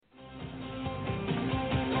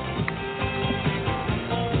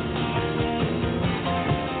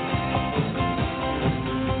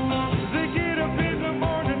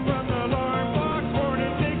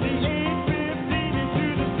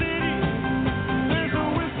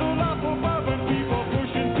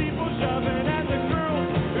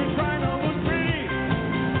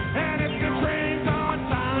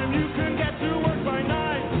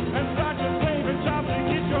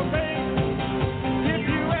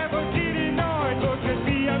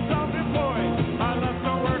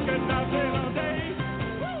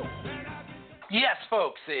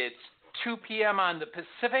folks. It's 2 p.m. on the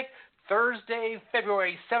Pacific, Thursday,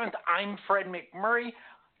 February 7th. I'm Fred McMurray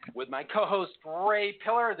with my co-host Ray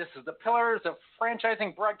Pillar. This is the Pillars of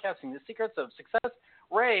Franchising Broadcasting, the Secrets of Success.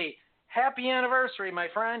 Ray, happy anniversary, my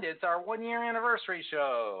friend. It's our 1-year anniversary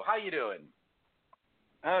show. How you doing?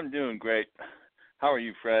 I'm doing great. How are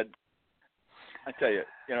you, Fred? I tell you,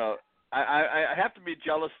 I have to be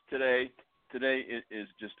jealous today. Today is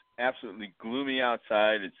just absolutely gloomy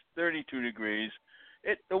outside. It's 32 degrees.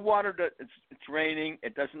 The water, it's raining.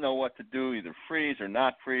 It doesn't know what to do, either freeze or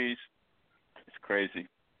not freeze. It's crazy.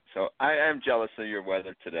 So I am jealous of your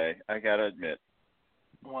weather today, I got to admit.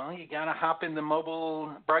 Well, you got to hop in the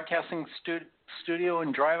mobile broadcasting studio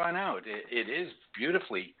and drive on out. It is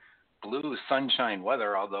beautifully blue sunshine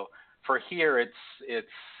weather, although for here it's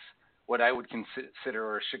what I would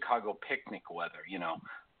consider a Chicago picnic weather,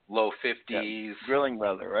 low 50s. Yeah, grilling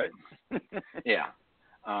weather, right? Yeah.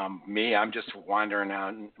 I'm just wandering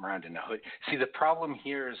around in a hood. See, the problem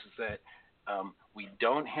here is that we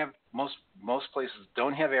don't have most places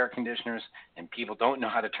don't have air conditioners, and people don't know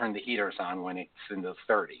how to turn the heaters on when it's in the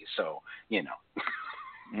 30s. So,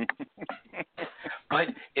 But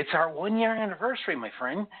it's our 1-year anniversary, my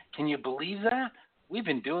friend. Can you believe that? We've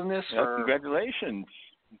been doing this for congratulations.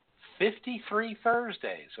 53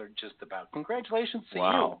 Thursdays, or just about. Congratulations to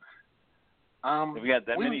you. Have we got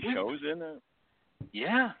that many shows in it?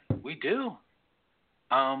 Yeah, we do.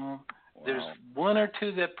 There's one or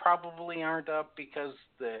two that probably aren't up because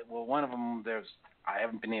one of them I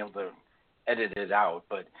haven't been able to edit it out,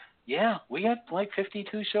 but yeah, we got like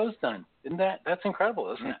 52 shows done. That's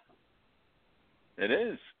incredible, isn't it?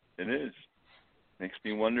 It is. Makes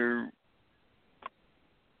me wonder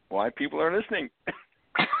why people are listening.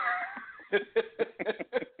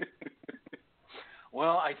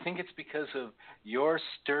 Well, I think it's because of your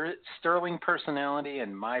sterling personality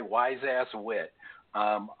and my wise-ass wit.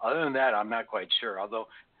 Other than that, I'm not quite sure, although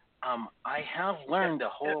I have learned a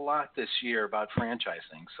whole lot this year about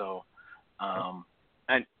franchising. So,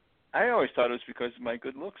 and I always thought it was because of my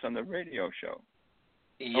good looks on the radio show.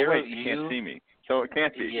 You can't see me, so it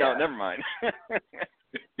can't be. Yeah. No, never mind.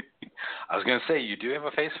 I was going to say, you do have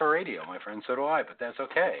a face for radio, my friend. So do I, but that's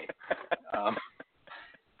okay.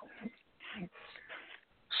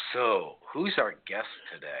 So, who's our guest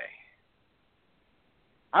today?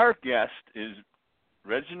 Our guest is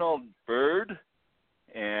Reginald Bird,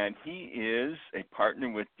 and he is a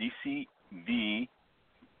partner with DCV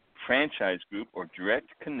Franchise Group, or Direct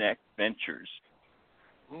Connect Ventures.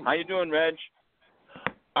 Ooh. How you doing, Reg?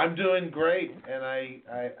 I'm doing great, and I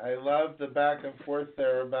love the back and forth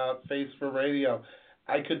there about face for radio.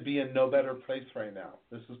 I could be in no better place right now.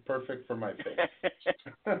 This is perfect for my face.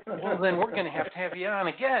 Well, then we're going to have you on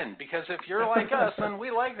again, because if you're like us, then we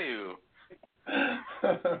like you.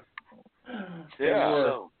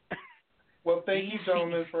 Yeah. Well, thank you,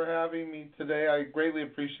 gentlemen, for having me today. I greatly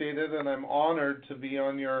appreciate it, and I'm honored to be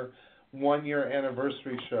on your 1-year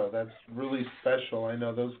anniversary show. That's really special. I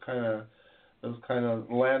know those kind of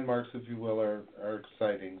landmarks, if you will, are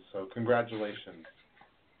exciting. So congratulations.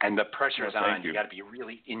 And the pressure's on. You got to be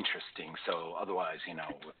really interesting. So otherwise,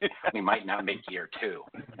 we might not make year 2,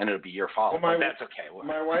 and it'll be your fault. But that's okay.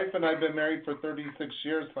 My wife and I have been married for 36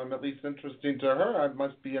 years, so I'm at least interesting to her. I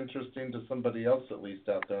must be interesting to somebody else at least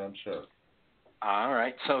out there, I'm sure. All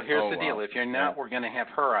right. So here's the deal. If you're not, we're going to have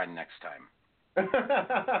her on next time.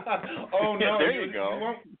 Oh, no. There you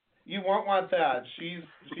go. You won't want that. She's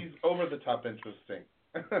over the top interesting.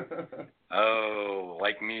 Oh,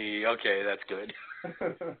 like me. Okay, that's good.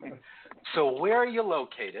 So where are you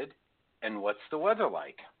located, and what's the weather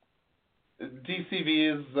like?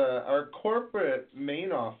 DCV is our corporate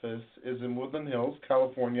main office is in Woodland Hills,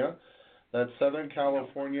 California. That's Southern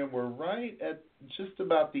California. We're right at just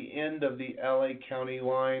about the end of the LA County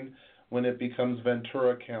line when it becomes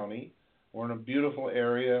Ventura County. We're in a beautiful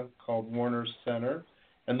area called Warner Center.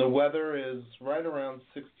 And the weather is right around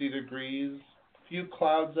 60 degrees, few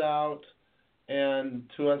clouds out, and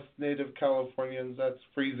to us native Californians, that's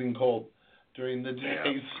freezing cold during the day.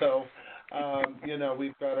 Yeah. So,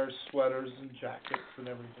 we've got our sweaters and jackets and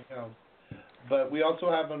everything else. But we also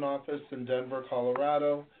have an office in Denver,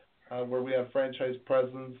 Colorado, where we have franchise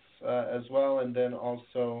presence as well, and then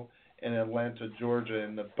also in Atlanta, Georgia,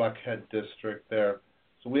 in the Buckhead district there.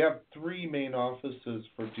 So we have 3 main offices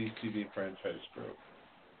for DCV Franchise Group.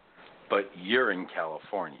 But you're in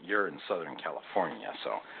California. You're in Southern California,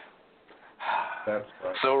 so. That's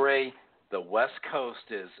right. So Ray, the West Coast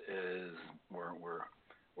is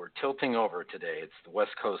we're tilting over today. It's the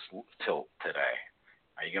West Coast tilt today.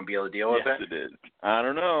 Are you gonna be able to deal with it? Yes, it is. I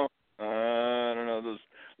don't know. Those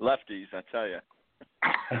lefties, I tell you.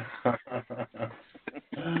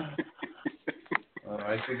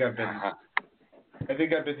 I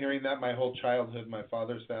think I've been hearing that my whole childhood. My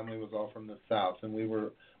father's family was all from the South, and we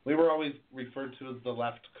were always referred to as the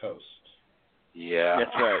left coast. Yeah.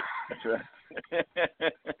 That's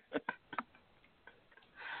right.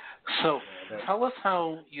 So tell us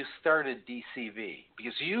how you started DCV,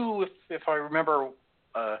 because you, if I remember,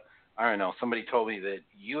 I don't know, somebody told me that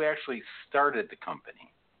you actually started the company.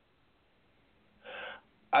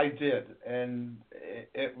 I did, and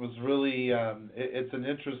it was really, it's an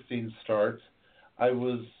interesting start. I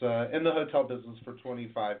was in the hotel business for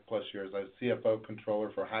 25 plus years. I was CFO controller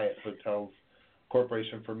for Hyatt Hotels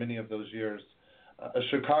Corporation for many of those years. A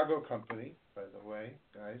Chicago company, by the way,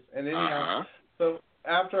 guys. And anyhow, so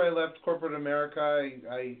after I left corporate America,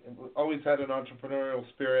 I always had an entrepreneurial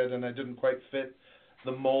spirit, and I didn't quite fit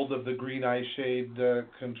the mold of the green eye shade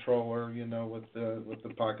controller, with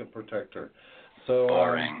the pocket protector. So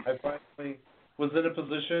I finally was in a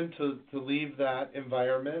position to leave that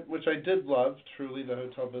environment, which I did love. Truly, the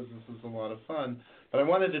hotel business is a lot of fun, but I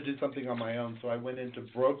wanted to do something on my own, so I went into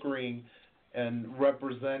brokering and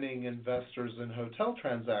representing investors in hotel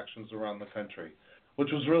transactions around the country,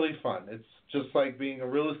 which was really fun. It's just like being a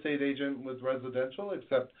real estate agent with residential,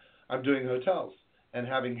 except I'm doing hotels. And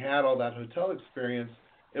having had all that hotel experience,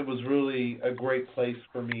 it was really a great place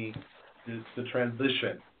for me to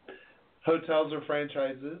transition. Hotels are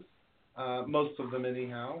franchises, most of them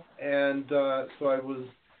anyhow, and so I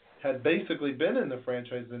had basically been in the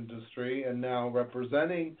franchise industry and now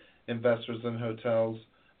representing investors in hotels,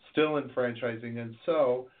 still in franchising, and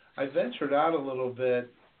so I ventured out a little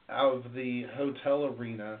bit out of the hotel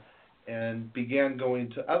arena and began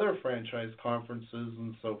going to other franchise conferences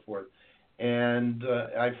and so forth. And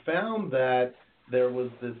I found that there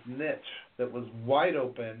was this niche that was wide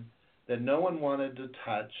open that no one wanted to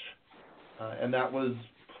touch, and that was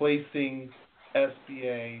placing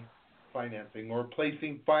SBA financing or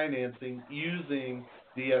placing financing using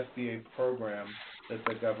the SBA program that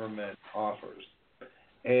the government offers.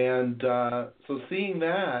 And so seeing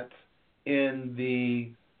that in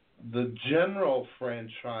the general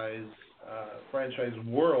franchise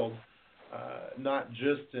world, not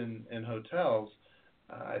just in hotels,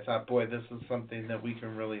 I thought, boy, this is something that we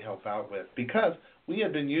can really help out with, because we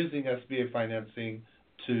had been using SBA financing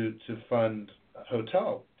to fund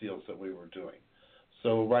hotel deals that we were doing.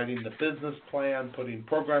 So writing the business plan, putting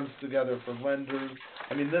programs together for lenders.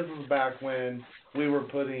 I mean, this is back when we were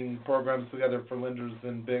putting programs together for lenders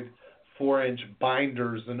in big 4-inch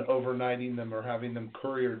binders and overnighting them or having them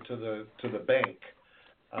couriered to the bank.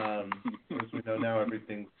 As we know now,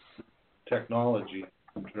 everything's technology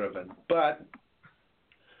driven. But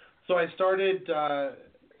so I started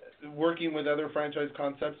working with other franchise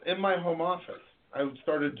concepts in my home office. I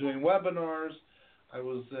started doing webinars. I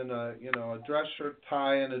was in a dress shirt,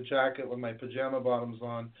 tie, and a jacket with my pajama bottoms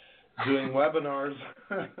on, doing webinars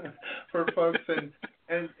for folks, and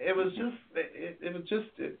it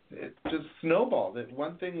just snowballed.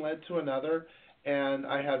 One thing led to another, and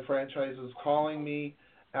I had franchises calling me,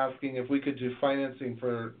 asking if we could do financing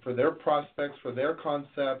for their prospects, for their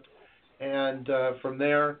concept, and from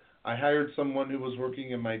there I hired someone who was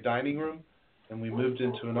working in my dining room, and we moved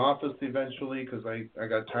into an office eventually because I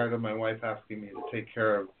got tired of my wife asking me to take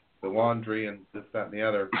care of the laundry and this, that, and the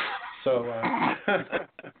other. So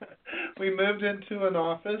we moved into an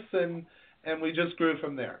office, and we just grew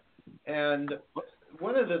from there. And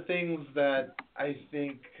one of the things that I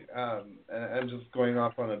think, and I'm just going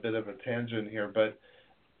off on a bit of a tangent here, but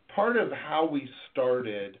part of how we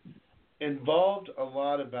started involved a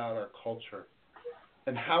lot about our culture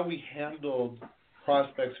and how we handled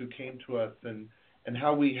prospects who came to us, and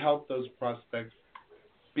how we helped those prospects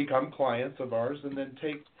become clients of ours, and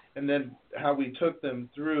then how we took them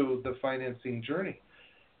through the financing journey.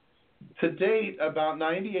 To date, about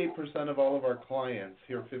 98% of all of our clients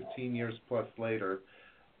here 15 years plus later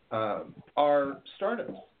are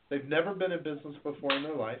startups. They've never been in business before in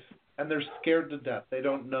their life, and they're scared to death. They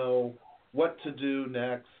don't know what to do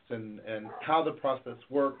next and how the process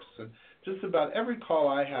works. And just about every call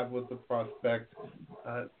I have with the prospect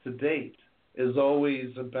to date is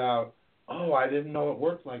always about, oh, I didn't know it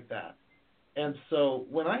worked like that. And so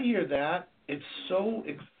when I hear that, it's so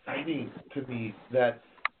exciting to me that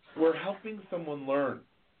we're helping someone learn,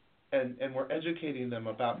 and we're educating them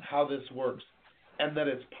about how this works and that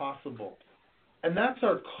it's possible. And that's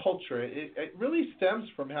our culture. It really stems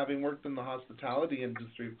from having worked in the hospitality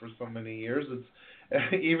industry for so many years. It's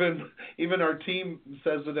even our team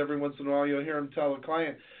says it every once in a while. You'll hear them tell a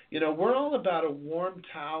client, we're all about a warm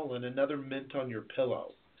towel and another mint on your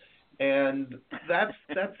pillow. And that's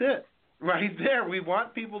it right there. We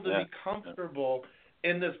want people to be comfortable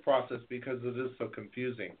in this process because it is so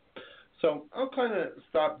confusing. So I'll kind of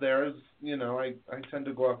stop there. As you know, I tend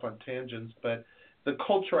to go off on tangents, but the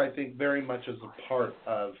culture, I think, very much is a part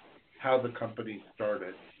of how the company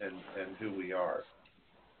started and who we are.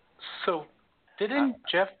 So, didn't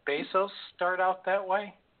Jeff Bezos start out that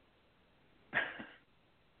way?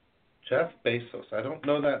 Jeff Bezos. I don't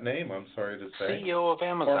know that name, I'm sorry to say. CEO of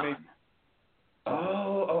Amazon.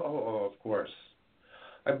 Of course.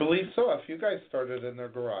 I believe so. A few guys started in their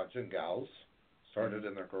garage, and gals started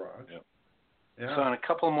in their garage. Yep. Yeah. So in a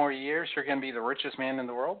couple more years, you're going to be the richest man in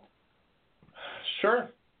the world? Sure.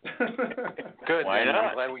 Good. Why not?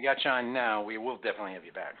 I'm glad we got you on now. We will definitely have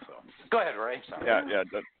you back. So go ahead, Ray. Sorry.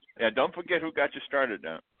 Yeah. Don't forget who got you started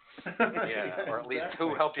now. Yeah, or at least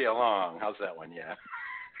who helped you along. How's that one? Yeah.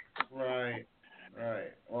 Right.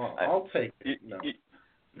 Well, I'll take it.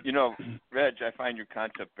 You know, Reg, I find your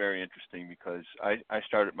concept very interesting because I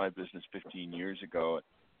started my business 15 years ago,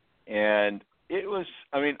 and it was,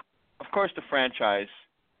 I mean, of course the franchise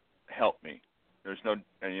helped me. There's no,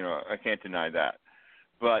 I can't deny that.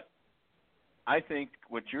 But I think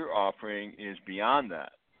what you're offering is beyond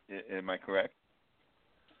that. Am I correct?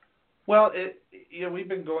 Well, we've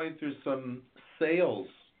been going through some sales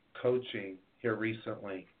coaching here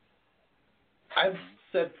recently. I've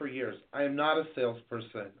said for years, I am not a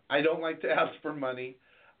salesperson. I don't like to ask for money.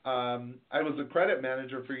 I was a credit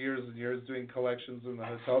manager for years and years doing collections in the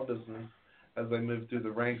hotel business as I moved through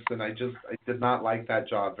the ranks, and I did not like that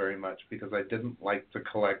job very much because I didn't like to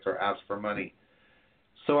collect or ask for money.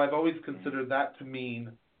 So I've always considered that to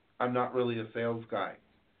mean I'm not really a sales guy.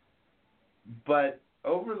 But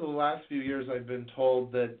over the last few years, I've been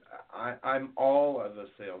told that I'm all of a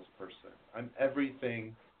salesperson. I'm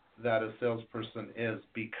everything that a salesperson is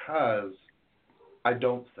because I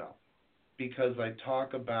don't sell, because I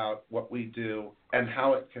talk about what we do and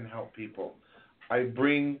how it can help people. I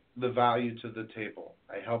bring the value to the table.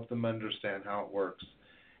 I help them understand how it works.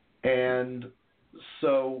 And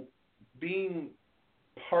so being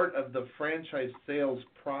part of the franchise sales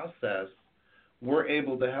process, we're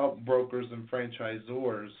able to help brokers and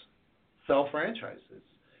franchisors sell franchises.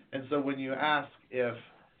 And so when you ask if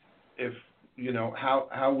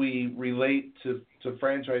how we relate to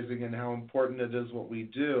franchising and how important it is what we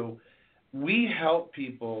do, we help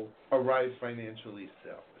people arrive financially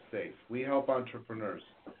safe. We help entrepreneurs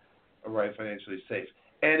arrive financially safe.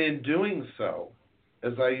 And in doing so,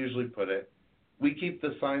 as I usually put it, we keep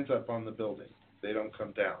the signs up on the building. They don't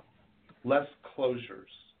come down. Less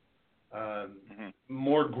closures,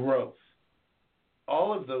 more growth.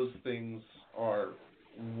 All of those things are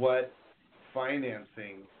what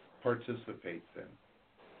financing participates in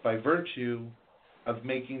by virtue of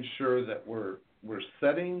making sure that we're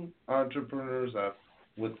setting entrepreneurs up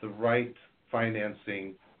with the right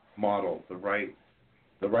financing model, the right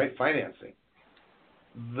financing.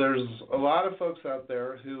 There's a lot of folks out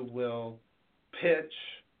there who will pitch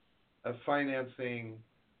a financing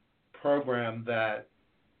program that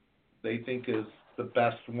they think is the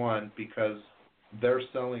best one because they're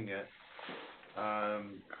selling it.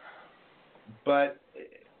 But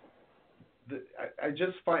I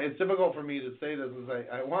just find it's difficult for me to say this as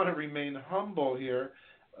I want to remain humble here,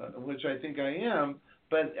 which I think I am.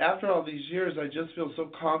 But after all these years, I just feel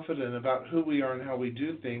so confident about who we are and how we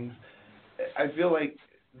do things. I feel like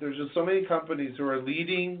there's just so many companies who are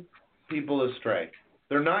leading people astray.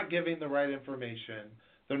 They're not giving the right information.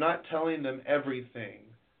 They're not telling them everything.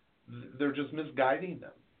 They're just misguiding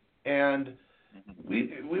them. And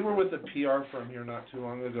we were with a PR firm here not too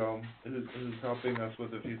long ago who's helping us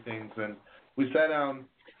with a few things. And we sat down,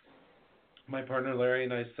 my partner Larry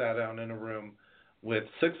and I sat down in a room with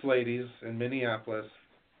 6 ladies in Minneapolis.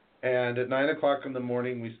 And at 9 o'clock in the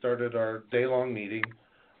morning, we started our day-long meeting,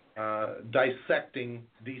 dissecting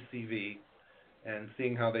DCV and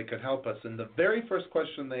seeing how they could help us. And the very first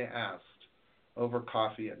question they asked over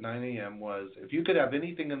coffee at 9 a.m. was, if you could have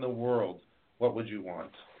anything in the world, what would you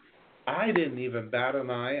want? I didn't even bat an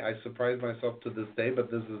eye. I surprised myself to this day, but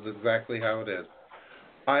this is exactly how it is.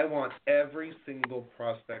 I want every single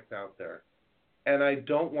prospect out there. And I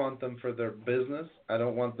don't want them for their business. I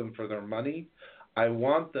don't want them for their money. I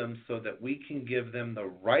want them so that we can give them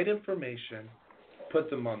the right information, put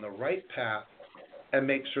them on the right path, and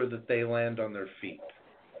make sure that they land on their feet.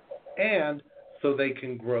 And so they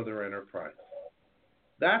can grow their enterprise.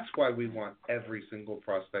 That's why we want every single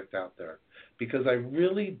prospect out there. Because I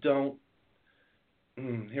really don't,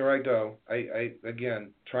 here I go. I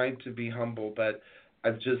again, trying to be humble, but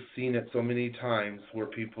I've just seen it so many times where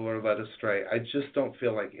people are led astray. I just don't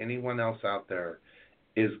feel like anyone else out there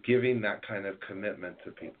is giving that kind of commitment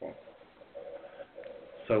to people.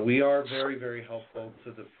 So we are very, very helpful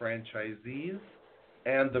to the franchisees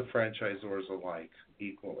and the franchisors alike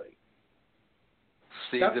equally.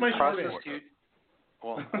 See, That's the my short process answer.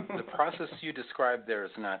 the process you described there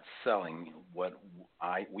is not selling. What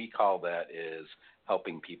we call that is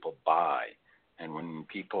helping people buy. And when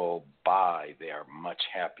people buy, they are much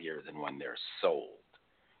happier than when they're sold.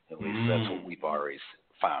 At least that's what we've always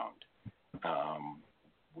found.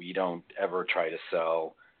 We don't ever try to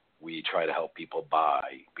sell. We try to help people buy,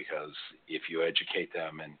 because if you educate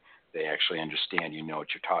them and they actually understand, you know what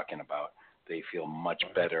you're talking about, they feel much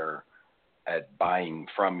better at buying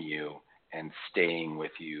from you and staying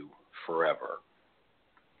with you forever.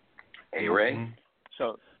 Hey, Ray?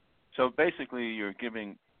 So basically you're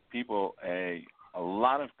giving people a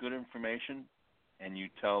lot of good information, and you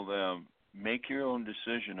tell them, make your own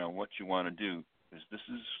decision on what you want to do, because this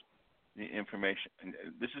is the information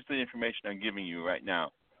I'm giving you right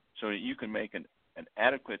now, so that you can make an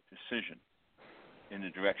adequate decision in the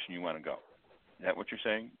direction you want to go. Is that what you're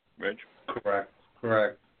saying, Reg?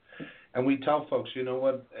 Correct. And we tell folks, you know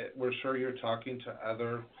what, we're sure you're talking to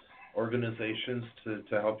other organizations to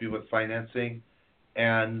help you with financing,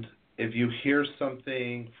 and if you hear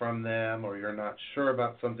something from them or you're not sure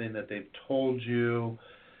about something that they've told you,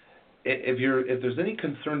 if there's any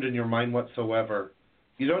concern in your mind whatsoever,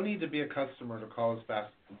 you don't need to be a customer to call us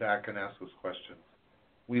back and ask us questions.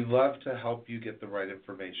 We love to help you get the right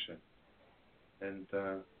information. And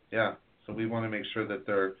so we want to make sure that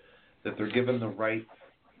they're given the right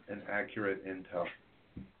and accurate intel.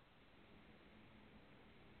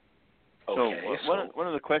 Okay, so one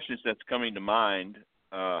of the questions that's coming to mind,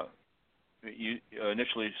 you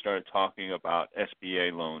initially started talking about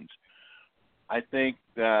SBA loans. I think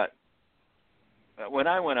that when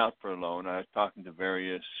I went out for a loan, I was talking to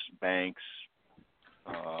various banks,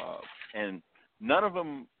 and none of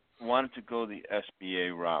them wanted to go the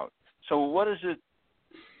SBA route. So what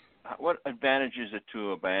advantage is it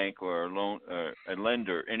to a bank or a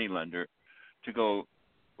lender, any lender, to go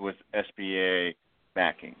with SBA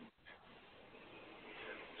backing?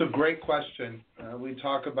 It's a great question. We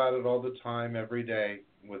talk about it all the time, every day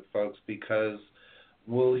with folks, because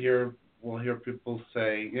we'll hear people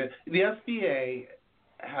say the SBA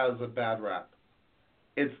has a bad rap.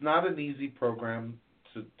 It's not an easy program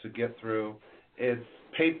to get through. It's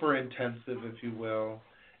paper intensive, if you will.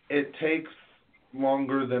 It takes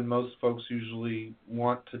longer than most folks usually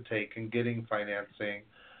want to take in getting financing.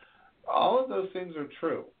 All of those things are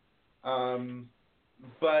true.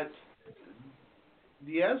 But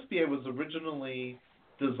the SBA was originally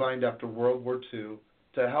designed after World War II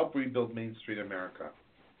to help rebuild Main Street America.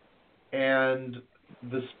 And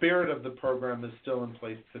the spirit of the program is still in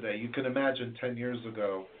place today. You can imagine 10 years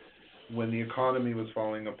ago when the economy was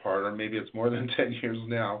falling apart, or maybe it's more than 10 years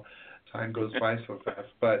now. Time goes by so fast.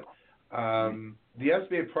 But the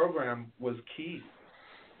SBA program was key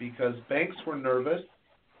because banks were nervous,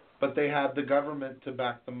 but they had the government to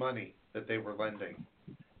back the money that they were lending.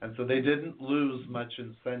 And so they didn't lose much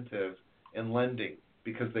incentive in lending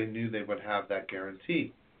because they knew they would have that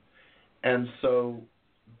guarantee. And so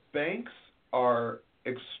banks are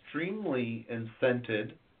extremely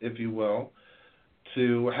incented, if you will,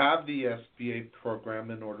 to have the SBA program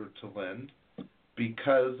in order to lend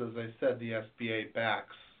because, as I said, the SBA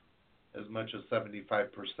backs as much as 75%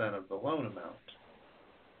 of the loan amount.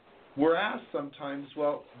 We're asked sometimes,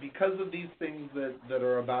 well, because of these things that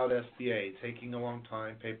are about SBA, taking a long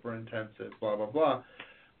time, paper intensive, blah, blah, blah,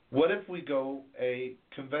 what if we go a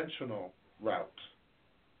conventional route?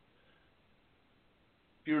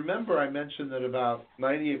 If you remember, I mentioned that about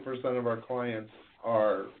 98% of our clients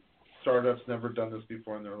are startups, never done this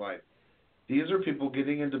before in their life. These are people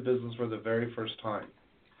getting into business for the very first time.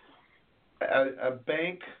 A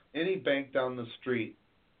bank, any bank down the street,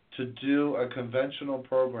 to do a conventional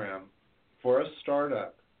program for a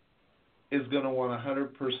startup is going to want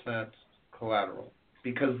 100% collateral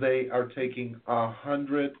because they are taking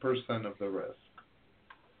 100% of the risk.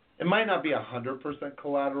 It might not be 100%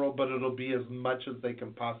 collateral, but it'll be as much as they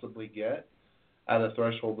can possibly get at a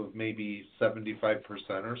threshold of maybe 75%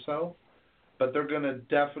 or so. But they're going to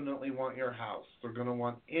definitely want your house. They're going to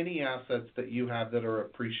want any assets that you have that are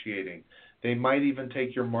appreciating. They might even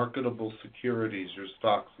take your marketable securities, your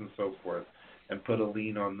stocks and so forth, and put a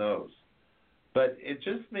lien on those. But it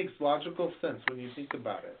just makes logical sense when you think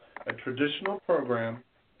about it. A traditional program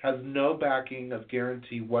has no backing of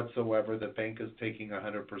guarantee whatsoever. The bank is taking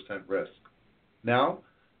 100% risk. Now,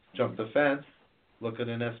 jump the fence, look at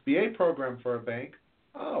an SBA program for a bank.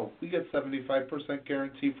 Oh, we get 75%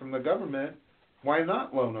 guarantee from the government. Why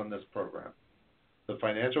not loan on this program? The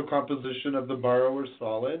financial composition of the borrower is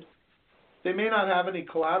solid. They may not have any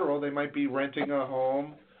collateral. They might be renting a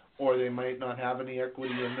home, or they might not have any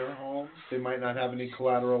equity in their home. They might not have any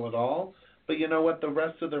collateral at all. But you know what? The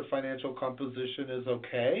rest of their financial composition is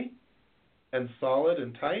okay and solid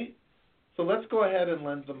and tight. So let's go ahead and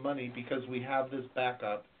lend them money because we have this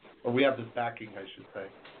backup, or we have this backing, I should say.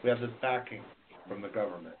 We have this backing from the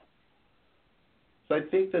government. So I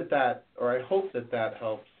think or I hope that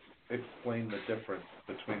helps explain the difference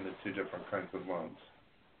between the two different kinds of loans.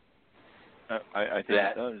 I think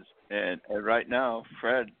it does. And right now,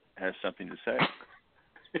 Fred has something to say.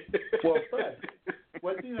 Well, Fred,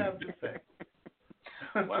 what do you have to say?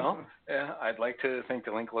 Well, I'd like to thank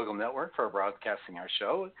the Link Local Network for broadcasting our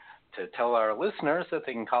show, to tell our listeners that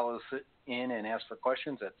they can call us in and ask for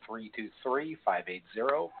questions at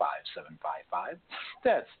 323-580-5755.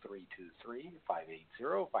 That's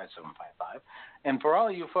 323-580-5755. And for all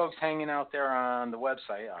you folks hanging out there on the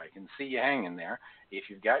website, I can see you hanging there. If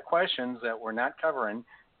you've got questions that we're not covering,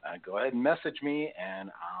 go ahead and message me, and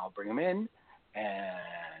I'll bring them in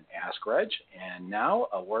and ask Reg. And now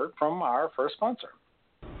a word from our first sponsor.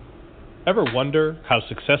 Ever wonder how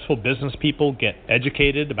successful business people get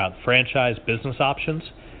educated about franchise business options?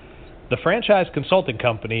 The Franchise Consulting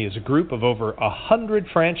Company is a group of over 100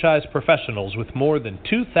 franchise professionals with more than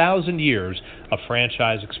 2,000 years of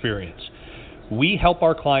franchise experience. We help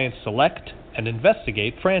our clients select and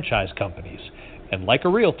investigate franchise companies. And like a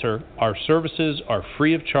realtor, our services are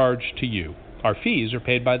free of charge to you. Our fees are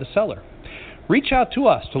paid by the seller. Reach out to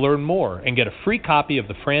us to learn more and get a free copy of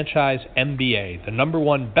the Franchise MBA, the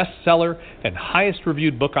 #1 bestseller and highest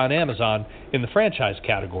reviewed book on Amazon in the franchise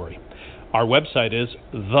category. Our website is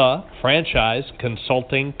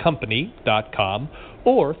thefranchiseconsultingcompany.com,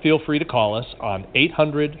 or feel free to call us on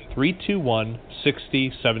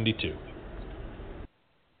 800-321-6072.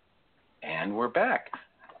 And we're back.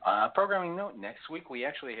 Programming note, next week we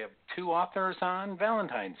actually have 2 authors on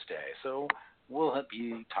Valentine's Day, so we'll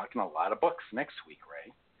be talking a lot of books next week, Ray.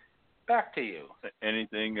 Back to you.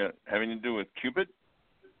 Anything having to do with Cupid?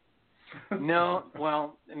 No,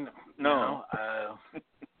 well, no.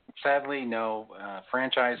 Sadly, no.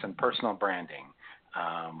 Franchise and personal branding.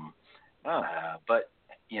 But,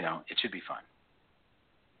 it should be fun.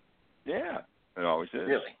 Yeah, it always is.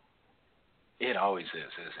 Really. It always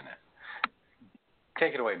is, isn't it?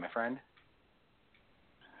 Take it away, my friend.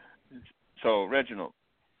 So, Reginald,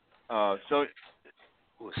 it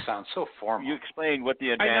sounds so formal. You explained what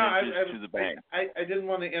the advantage is to the bank. I didn't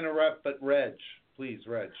want to interrupt, but Reg, please,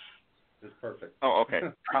 Reg is perfect. Oh,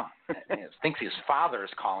 okay. He thinks his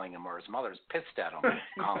father's calling him or his mother's pissed at him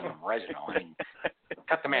calling him Reginald. I mean,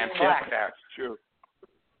 cut the man slack there. That's true.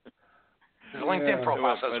 His LinkedIn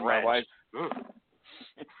profile says Reg.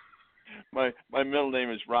 My middle name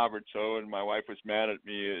is Robert, and my wife was mad at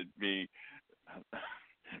me. It'd be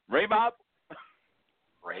Ray Bob.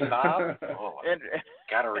 Ray Bob? Oh,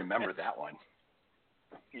 got to remember that one.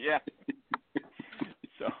 Yeah.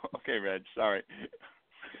 So, okay, Reg, sorry.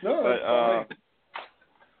 No,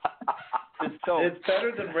 it's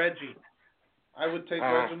better than Reggie. I would take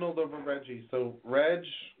Reginald over Reggie. So Reg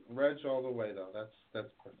all the way though. That's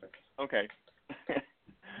perfect. Okay.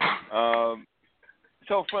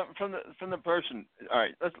 So from the person, all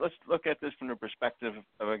right. Let's look at this from the perspective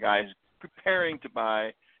of a guy who's preparing to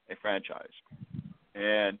buy a franchise,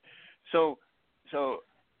 and so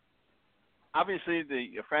obviously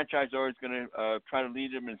the franchisor is going to try to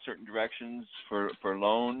lead him in certain directions for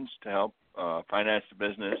loans to help finance the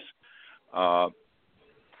business.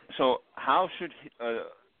 So how should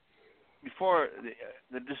before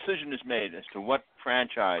the decision is made as to what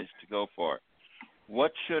franchise to go for,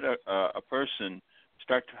 what should a person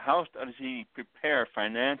how does he prepare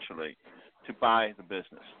financially to buy the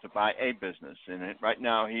business, to buy a business? And right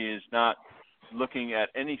now he is not looking at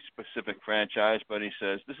any specific franchise, but he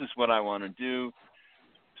says, this is what I want to do.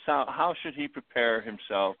 So how should he prepare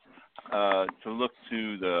himself to look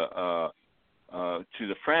to the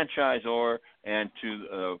franchisor and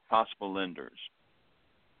to possible lenders?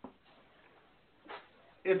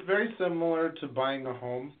 It's very similar to buying a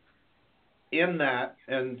home in that,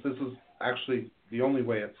 and this is actually the only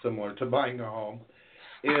way it's similar to buying a home,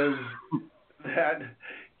 is that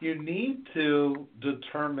you need to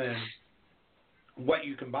determine what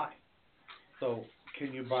you can buy. So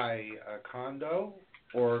can you buy a condo,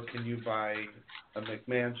 or can you buy a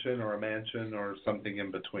McMansion or a mansion or something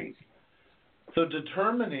in between? So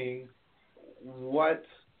determining what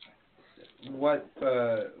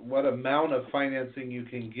amount of financing you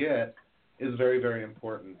can get is very, very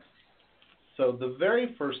important. So the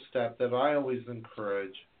very first step that I always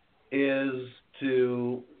encourage is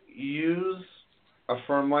to use a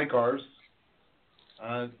firm like ours.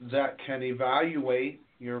 that can evaluate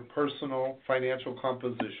your personal financial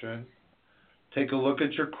composition, take a look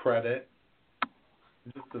at your credit.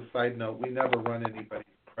 Just a side note, we never run anybody's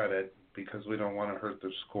credit because we don't want to hurt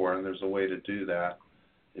their score, and there's a way to do that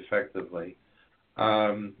effectively.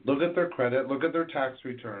 Look at their credit, look at their tax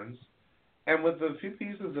returns, and with a few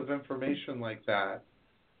pieces of information like that,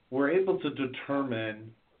 we're able to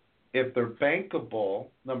determine if they're bankable,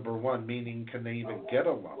 number one, meaning can they even get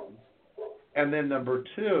a loan, and then number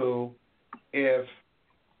two, if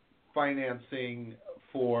financing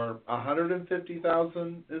for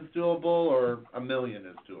 $150,000 is doable or $1 million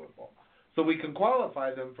is doable. So we can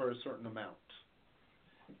qualify them for a certain amount.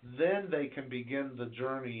 Then they can begin the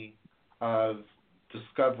journey of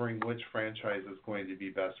discovering which franchise is going to be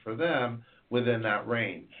best for them within that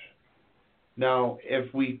range. Now,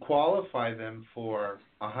 if we qualify them for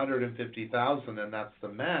 $150,000 and that's the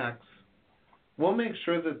max, we'll make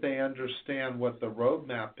sure that they understand what the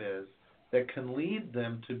roadmap is that can lead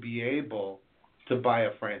them to be able to buy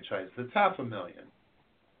a franchise that's $500,000.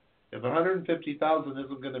 If $150,000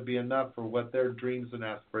 isn't going to be enough for what their dreams and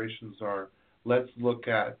aspirations are, let's look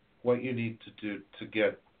at what you need to do to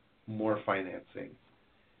get more financing.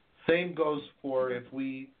 Same goes for if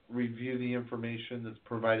we review the information that's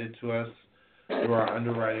provided to us through our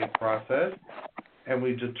underwriting process and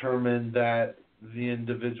we determine that the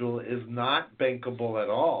individual is not bankable at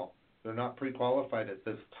all. They're not pre-qualified at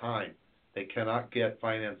this time. They cannot get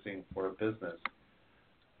financing for a business.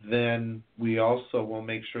 Then we also will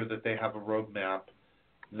make sure that they have a roadmap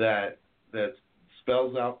that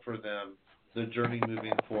spells out for them the journey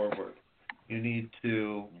moving forward. You need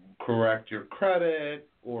to correct your credit,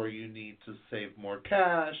 or you need to save more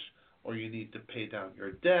cash, or you need to pay down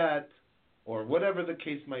your debt, or whatever the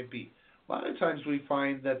case might be. A lot of times we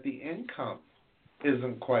find that the income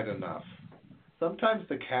isn't quite enough. Sometimes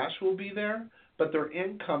the cash will be there, but their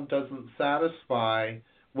income doesn't satisfy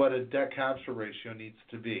what a debt capture ratio needs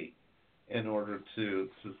to be in order to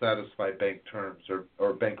satisfy bank terms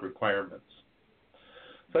or bank requirements.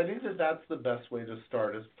 So I think that that's the best way to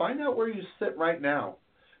start, is find out where you sit right now.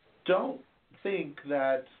 Don't think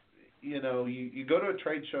that, you go to a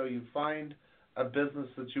trade show, you find a business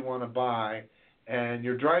that you want to buy, and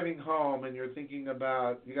you're driving home and you're thinking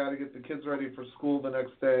about you got to get the kids ready for school the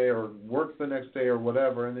next day or work the next day or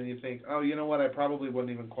whatever, and then you think, oh, you know what, I probably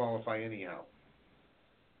wouldn't even qualify anyhow.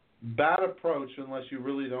 Bad approach unless you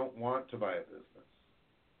really don't want to buy a business.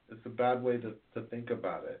 It's a bad way to think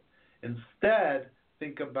about it. Instead,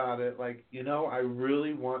 think about it like, I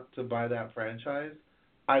really want to buy that franchise.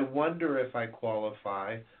 I wonder if I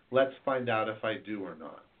qualify. Let's find out if I do or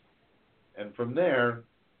not. And from there,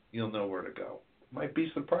 you'll know where to go. Might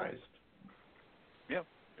be surprised. Yeah,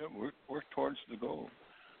 work towards the goal.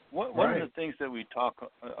 One Right. of the things that we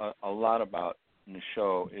talk a lot about in the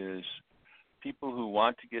show is people who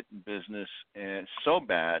want to get in business and so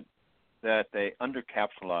bad that they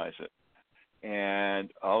undercapitalize it.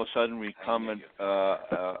 And all of a sudden we come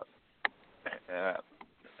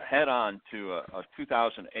head on to a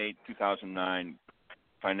 2008, 2009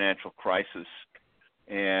 financial crisis,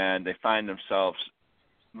 and they find themselves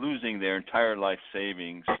losing their entire life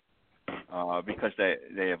savings because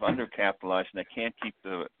they have undercapitalized and they can't keep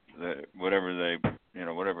the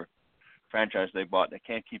whatever franchise they bought, they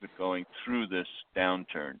can't keep it going through this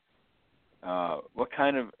downturn. What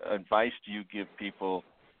kind of advice do you give people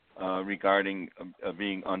regarding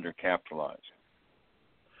being undercapitalized?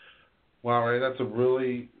 Wow, Ray, that's a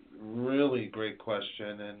really, really great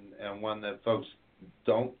question, and one that folks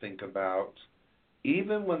don't think about.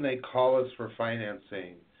 Even when they call us for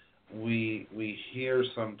financing, we hear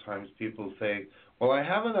sometimes people say, well, I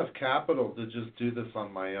have enough capital to just do this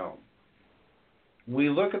on my own. We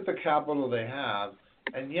look at the capital they have,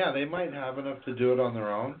 and yeah, they might have enough to do it on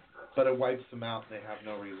their own, but it wipes them out and they have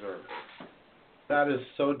no reserves. That is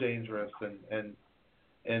so dangerous, and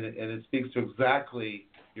it speaks to exactly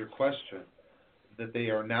your question, that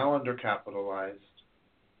they are now undercapitalized,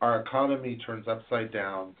 our economy turns upside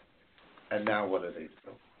down, and now what do they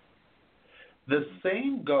do? The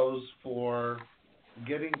same goes for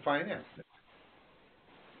getting financing,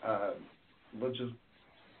 which is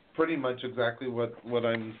pretty much exactly what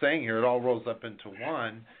I'm saying here. It all rolls up into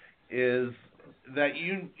one, is that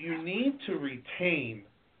you need to retain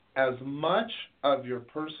as much of your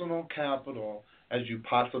personal capital as you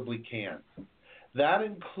possibly can. That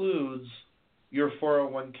includes your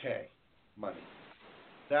 401k money.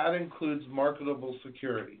 That includes marketable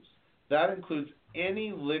securities. That includes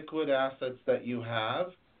any liquid assets that you have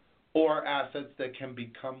or assets that can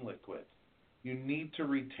become liquid. You need to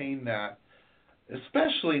retain that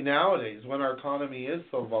especially nowadays when our economy is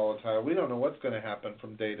so volatile. We don't know what's going to happen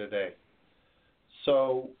from day to day.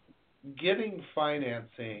 So getting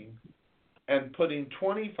financing and putting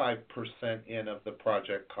 25% in of the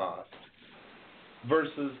project cost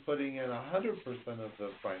versus putting in 100% of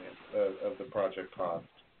the project cost.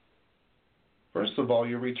 First of all,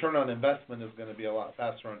 your return on investment is going to be a lot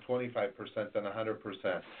faster on 25% than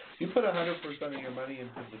 100%. You put 100% of your money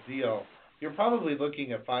into the deal, you're probably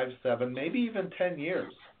looking at 5, 7, maybe even 10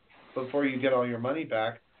 years before you get all your money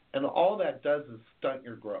back, and all that does is stunt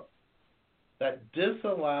your growth. That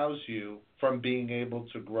disallows you from being able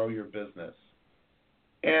to grow your business.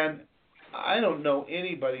 And I don't know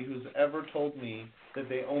anybody who's ever told me that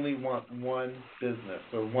they only want one business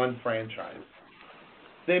or one franchise.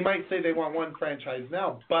 They might say they want one franchise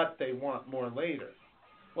now, but they want more later.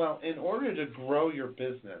 Well, in order to grow your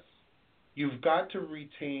business, you've got to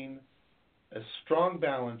retain a strong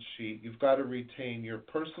balance sheet. You've got to retain your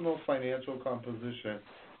personal financial composition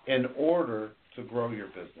in order to grow your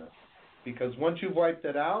business. Because once you've wiped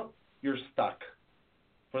it out, you're stuck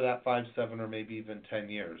for that 5, 7, or maybe even 10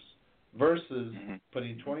 years. Versus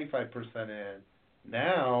putting 25% in,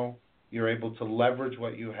 now you're able to leverage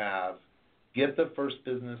what you have, get the first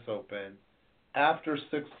business open. After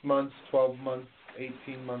 6 months, 12 months,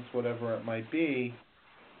 18 months, whatever it might be,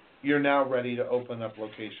 you're now ready to open up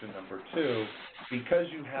location number 2 because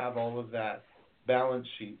you have all of that balance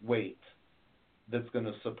sheet weight that's going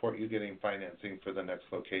to support you getting financing for the next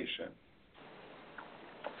location.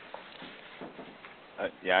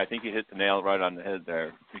 I think you hit the nail right on the head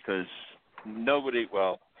there, because nobody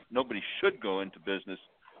should go into business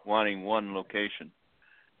wanting one location,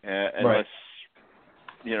 unless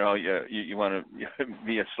you want to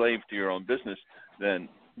be a slave to your own business. Then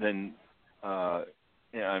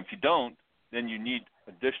if you don't, then you need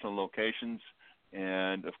additional locations,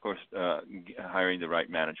 and of course hiring the right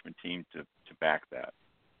management team to back that.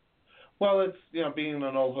 Well, it's being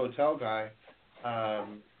an old hotel guy.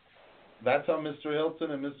 That's how Mr.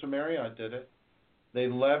 Hilton and Mr. Marriott did it. They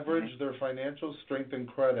leveraged their financial strength and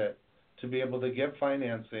credit to be able to get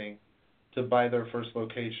financing to buy their first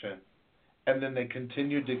location. And then they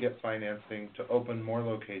continued to get financing to open more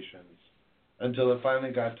locations until it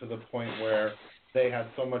finally got to the point where they had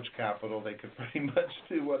so much capital they could pretty much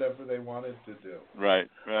do whatever they wanted to do. Right.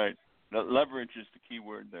 Leverage is the key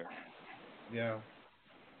word there. Yeah.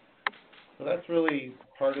 So that's really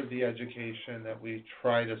part of the education that we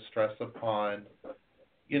try to stress upon.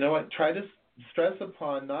 Try to stress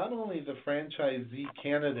upon not only the franchisee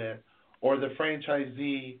candidate or the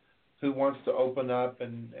franchisee who wants to open up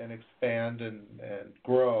and expand and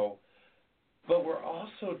grow, but we're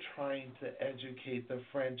also trying to educate the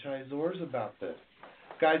franchisors about this.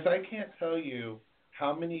 Guys, I can't tell you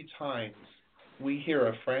how many times we hear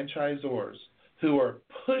of franchisors who are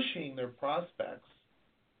pushing their prospects,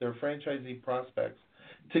 their franchisee prospects,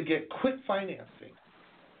 to get quick financing,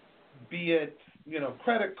 be it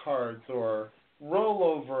credit cards or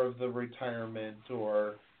rollover of the retirement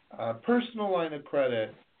or personal line of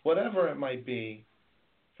credit, whatever it might be.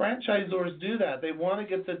 Franchisors do that. They want to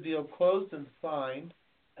get the deal closed and signed,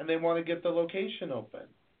 and they want to get the location open.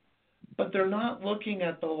 But they're not looking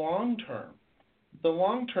at the long term. The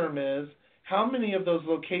long term is how many of those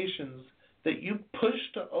locations that you push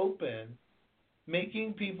to open,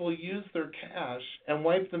 making people use their cash and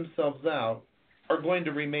wipe themselves out, are going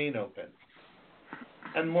to remain open.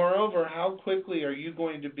 And moreover, how quickly are you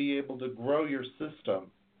going to be able to grow your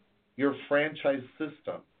system, your franchise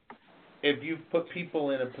system, if you've put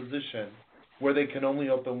people in a position where they can only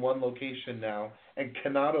open one location now and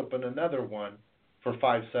cannot open another one for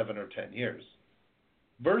 5, 7, or 10 years,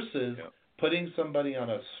 versus putting somebody on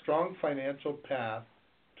a strong financial path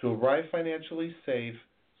to arrive financially safe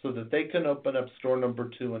so that they can open up store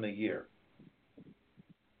number 2 in a year.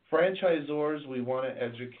 Franchisors, we want to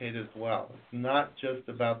educate as well. It's not just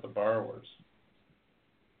about the borrowers.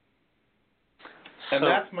 And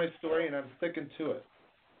that's my story, and I'm sticking to it.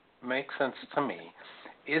 Makes sense to me.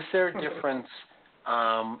 Is there a difference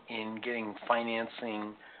in getting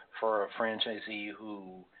financing for a franchisee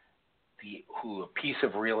who a piece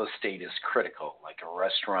of real estate is critical, like a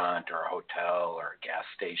restaurant or a hotel or a gas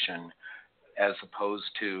station, as opposed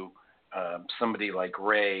to somebody like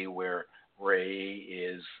Ray, where Ray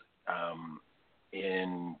is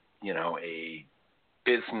in a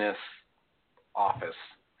business office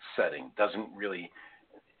setting?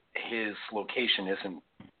 His location isn't.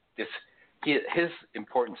 His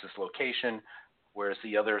importance is location, whereas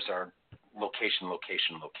the others are location.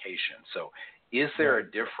 So is there a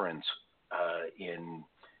difference in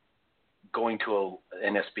going to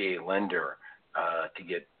an SBA lender to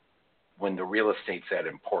get when the real estate's that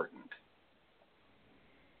important.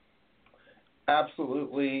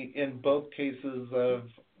 Absolutely. In both cases of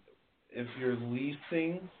if you're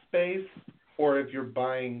leasing space or if you're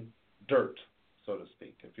buying dirt, so to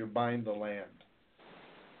speak, if you're buying the land.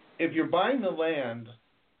 If you're buying the land,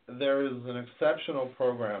 there is an exceptional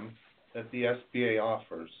program that the SBA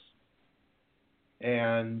offers.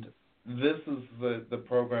 And this is the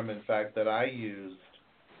program, in fact, that I used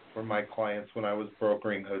for my clients when I was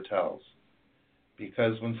brokering hotels.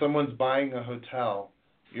 Because when someone's buying a hotel,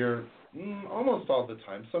 you're almost all the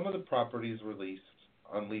time, some of the properties were leased,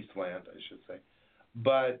 on leased land, I should say.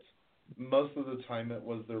 But most of the time it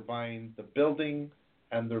was they're buying the building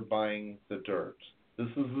and they're buying the dirt. This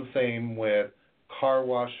is the same with car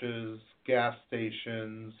washes, gas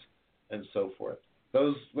stations, and so forth.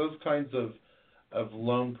 Those kinds of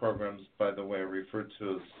loan programs, by the way, are referred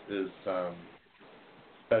to as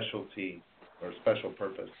specialty or special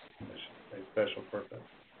purpose. I should say special purpose.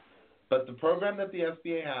 But the program that the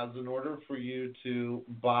SBA has, in order for you to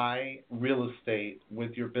buy real estate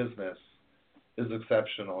with your business, is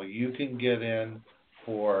exceptional. You can get in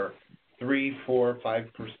for 3, 4,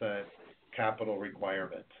 5% capital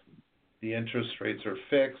requirement. The interest rates are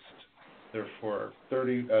fixed. They're for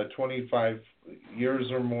 25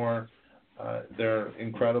 years or more. They're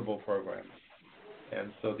incredible programs.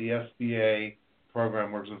 And so the SBA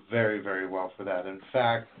program works very, very well for that. In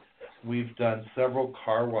fact, we've done several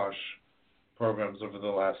car wash programs over the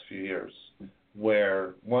last few years,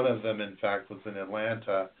 where one of them, in fact, was in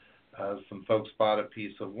Atlanta. Some folks bought a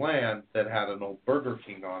piece of land that had an old Burger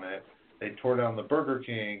King on it. They tore down the Burger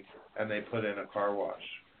King and they put in a car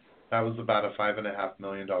wash. That was about a $5.5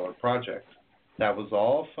 million project. That was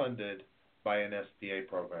all funded by an SBA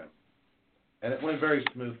program. And it went very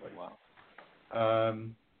smoothly. Wow.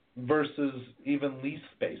 Versus even lease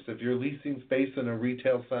space. If you're leasing space in a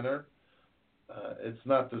retail center, it's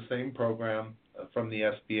not the same program from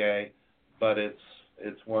the SBA, but it's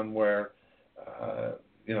one where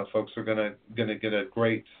folks are gonna get a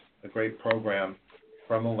great program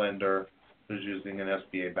from a lender who's using an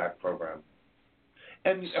SBA-backed program.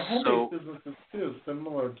 And home-based businesses too,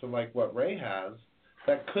 similar to like what Ray has,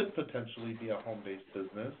 that could potentially be a home-based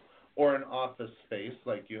business or an office space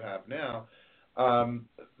like you have now.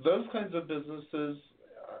 Those kinds of businesses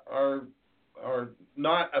are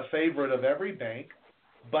not a favorite of every bank,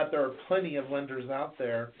 but there are plenty of lenders out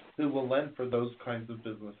there who will lend for those kinds of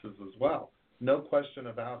businesses as well. No question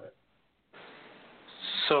about it.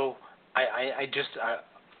 So I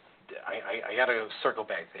got to circle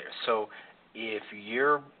back there. So if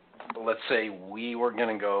let's say we were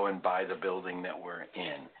going to go and buy the building that we're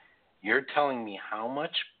in, you're telling me how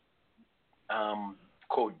much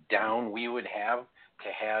quote down we would have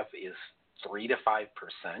to have is 3 to 5%?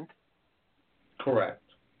 Correct.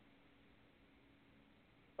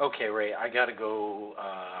 Okay, Ray, I gotta go.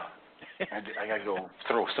 I gotta go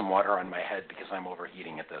throw some water on my head because I'm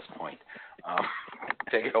overheating at this point.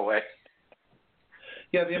 Take it away.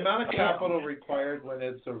 Yeah, the amount of capital required when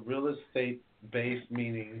it's a real estate base,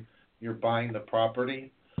 meaning you're buying the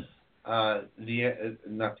property, not the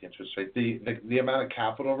interest rate. The amount of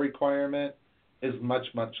capital requirement is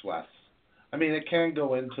much, much less. I mean, it can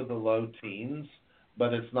go into the low teens,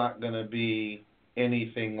 but it's not going to be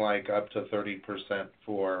anything like up to 30%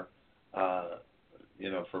 for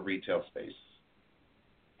retail space.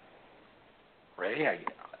 Ray,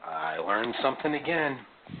 I learned something again.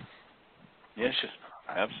 Yes,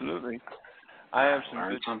 absolutely. I have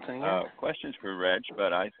some questions for Reg,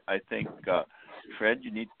 but I think Fred, you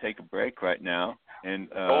need to take a break right now.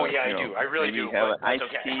 And I do. I really do. Have an iced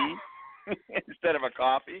tea instead of a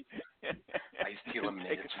coffee. Iced tea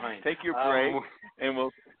lemonade. It's fine. Take your break, and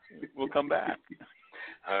we'll come back.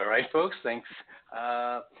 All right, folks. Thanks.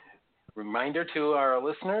 Reminder to our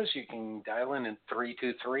listeners, you can dial in at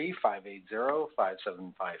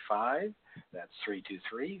 323-580-5755. That's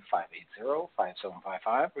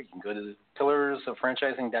 323-580-5755. Or you can go to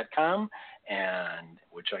pillarsoffranchising.com, and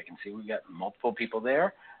which I can see we've got multiple people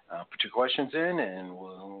there. Put your questions in, and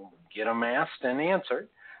we'll get them asked and answered.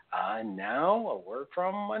 Now, a word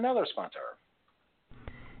from another sponsor.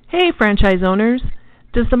 Hey, franchise owners.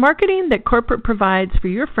 Does the marketing that corporate provides for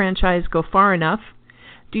your franchise go far enough?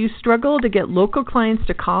 Do you struggle to get local clients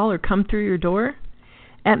to call or come through your door?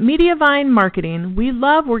 At Mediavine Marketing, we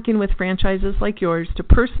love working with franchises like yours to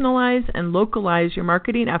personalize and localize your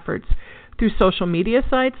marketing efforts through social media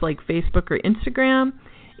sites like Facebook or Instagram,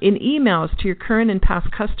 in emails to your current and past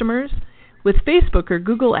customers, with Facebook or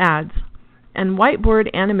Google Ads, and whiteboard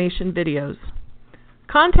animation videos.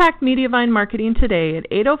 Contact Mediavine Marketing today at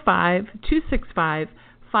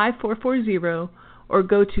 805-265-5440 or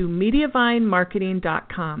go to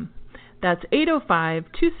MediavineMarketing.com. That's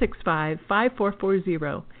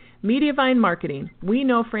 805-265-5440. Mediavine Marketing. We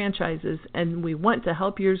know franchises, and we want to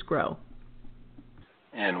help yours grow.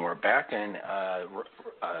 And we're back. And a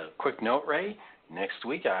quick note, Ray. Next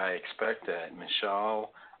week, I expect that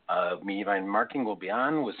Michelle of Mediavine Marketing will be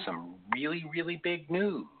on with some really, really big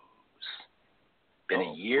news. Been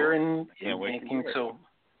a year in making, so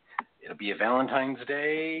it'll be a Valentine's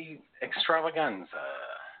Day extravaganza.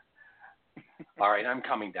 All right, I'm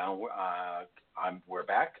coming down. We're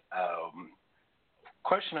back.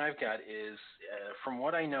 Question I've got is, from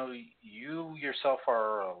what I know, you yourself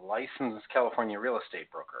are a licensed California real estate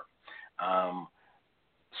broker.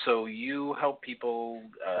 So you help people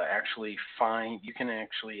you can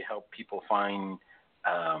actually help people find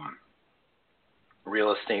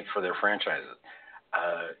real estate for their franchises.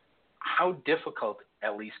 How difficult,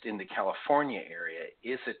 at least in the California area,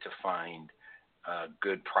 is it to find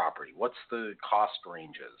good property? What's the cost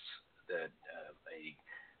ranges that a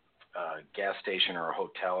gas station or a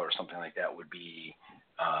hotel or something like that would be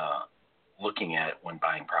looking at when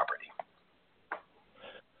buying property?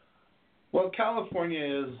 Well,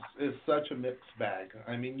 California is such a mixed bag.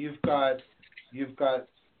 I mean, you've got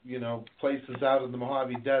places out in the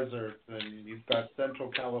Mojave Desert, and you've got Central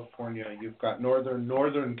California, you've got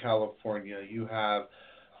Northern California, you have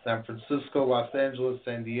San Francisco, Los Angeles,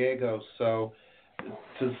 San Diego. So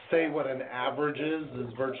to say what an average is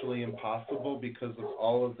virtually impossible because of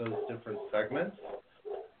all of those different segments.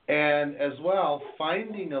 And as well,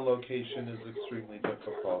 finding a location is extremely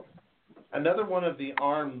difficult. Another one of the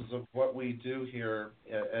arms of what we do here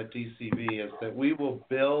at DCV is that we will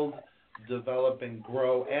build, develop, and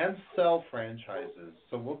grow and sell franchises.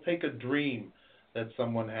 So we'll take a dream that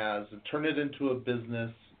someone has and turn it into a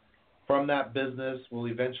business. From that business, we'll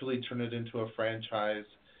eventually turn it into a franchise.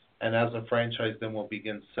 And as a franchise, then we'll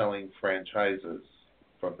begin selling franchises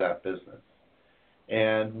from that business.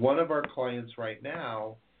 And one of our clients right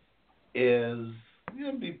now is,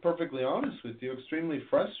 to be perfectly honest with you, extremely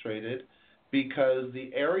frustrated because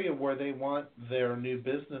the area where they want their new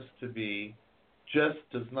business to be just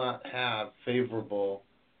does not have a favorable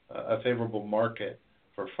market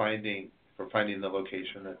for finding the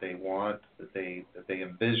location that they want, that they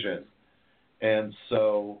envision. And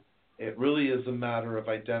so it really is a matter of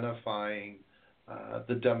identifying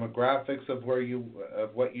the demographics of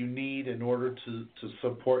what you need in order to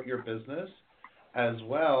support your business, as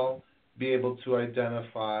well be able to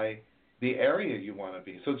identify the area you want to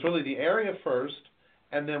be. So it's really the area first,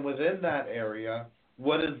 and then within that area,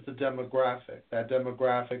 what is the demographic? That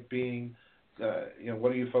demographic being,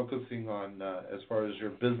 what are you focusing on as far as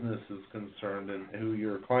your business is concerned and who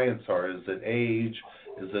your clients are? Is it age?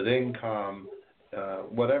 Is it income?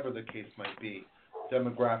 Whatever the case might be,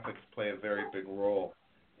 demographics play a very big role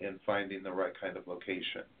in finding the right kind of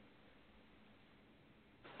location.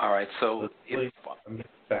 All right, so it's a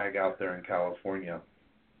mixed bag out there in California.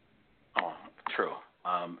 Oh, true.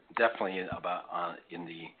 Definitely about in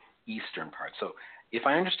the eastern part. So, if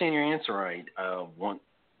I understand your answer right,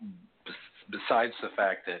 besides the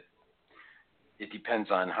fact that it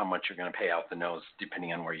depends on how much you're going to pay out the nose,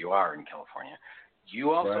 depending on where you are in California,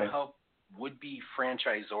 you also help would-be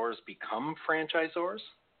franchisors become franchisors?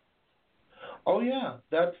 Oh yeah,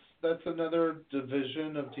 that's another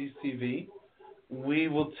division of DCV. We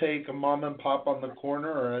will take a mom and pop on the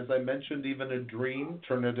corner, or as I mentioned, even a dream,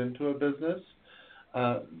 turn it into a business.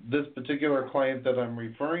 This particular client that I'm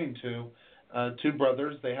referring to, two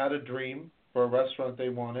brothers, they had a dream for a restaurant they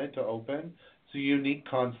wanted to open. It's a unique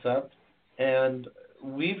concept, and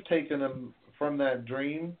we've taken them from that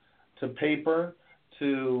dream to paper,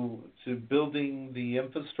 to building the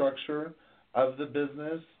infrastructure of the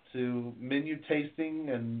business, to menu tasting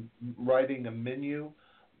and writing a menu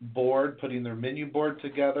board, putting their menu board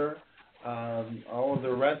together, all of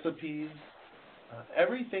their recipes,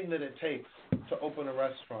 everything that it takes to open a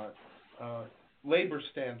restaurant, labor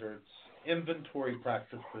standards, inventory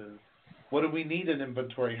practices. What do we need in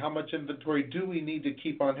inventory? How much inventory do we need to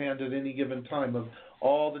keep on hand at any given time of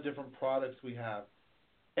all the different products we have?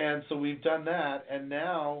 And so we've done that, and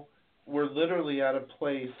now we're literally at a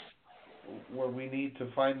place where we need to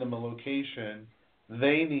find them a location.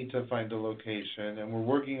 They need to find a location, and we're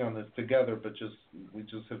working on this together, but we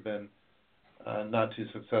just have been not too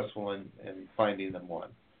successful in finding them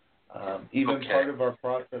one. Part of our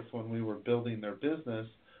process when we were building their business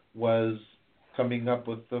was coming up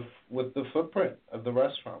with the footprint of the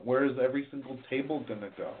restaurant. Where is every single table going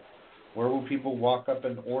to go? Where will people walk up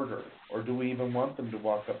and order? Or do we even want them to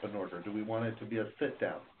walk up and order? Do we want it to be a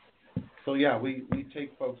sit-down? So, yeah, we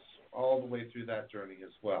take folks all the way through that journey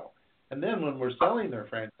as well. And then when we're selling their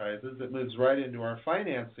franchises, it moves right into our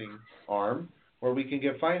financing arm where we can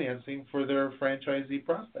get financing for their franchisee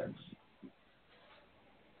prospects.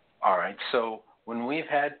 All right. So when we've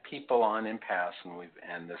had people on in past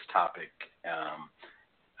and this topic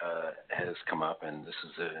has come up, and this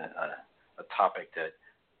is a topic that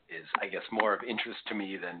is, I guess, more of interest to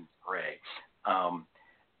me than Ray.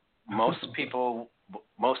 Most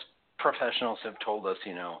professionals have told us,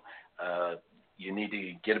 you need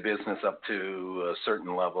to get a business up to a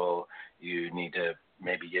certain level. You need to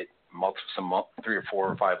maybe get 3 or 4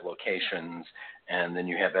 or 5 locations, and then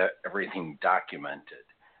you have everything documented.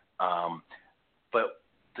 But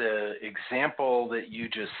the example that you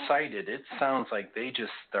just cited, it sounds like they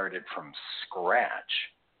just started from scratch.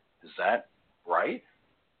 Is that right?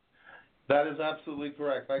 That is absolutely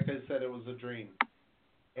correct. Like I said, it was a dream.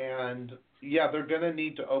 And yeah, they're going to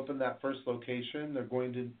need to open that first location. They're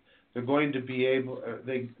going to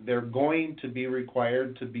be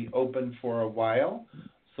required to be open for a while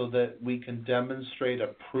so that we can demonstrate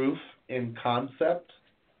a proof in concept,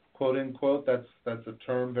 quote unquote. That's a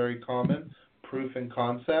term very common, proof in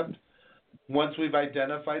concept. Once we've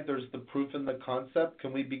identified there's the proof in the concept,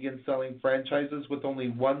 can we begin selling franchises with only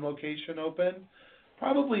one location open?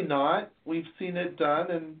 Probably not. We've seen it done,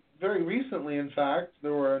 and very recently, in fact,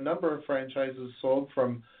 there were a number of franchises sold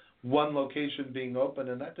from one location being open,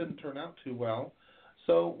 and that didn't turn out too well.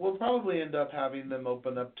 So we'll probably end up having them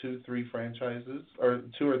open up 2-3 franchises, or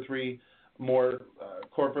 2 or 3 more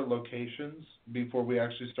corporate locations before we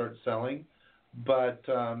actually start selling. But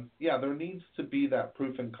there needs to be that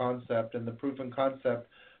proof in concept, and the proof in concept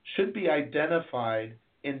should be identified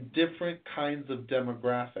in different kinds of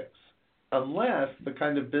demographics, unless the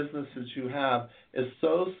kind of businesses you have is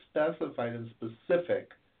so specified and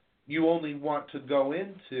specific, you only want to go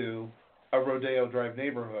into a Rodeo Drive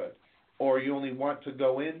neighborhood, or you only want to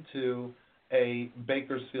go into a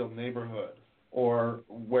Bakersfield neighborhood, or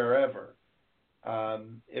wherever.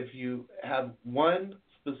 If you have one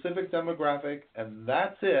specific demographic and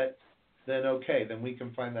that's it, then okay, then we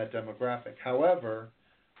can find that demographic. However,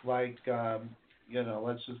 like,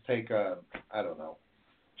 let's just take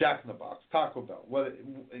Jack in the Box, Taco Bell,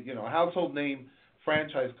 a household name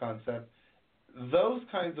franchise concept. Those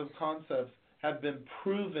kinds of concepts have been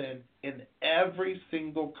proven in every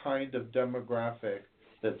single kind of demographic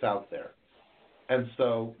that's out there. And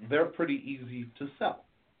so they're pretty easy to sell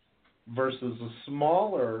versus a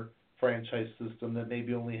smaller franchise system that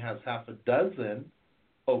maybe only has half a dozen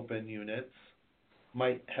open units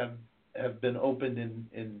might have been opened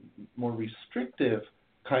in more restrictive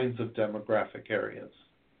kinds of demographic areas.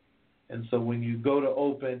 And so when you go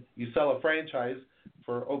to you sell a franchise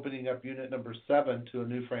for opening up unit number 7 to a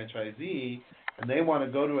new franchisee, and they want to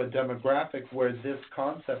go to a demographic where this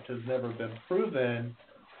concept has never been proven,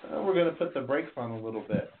 we're going to put the brakes on a little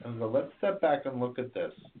bit and go, let's step back and look at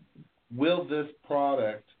this. Will this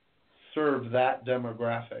product serve that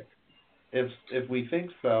demographic? If we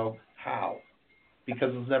think so, how?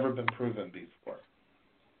 Because it's never been proven before.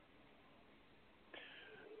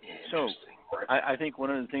 So I think one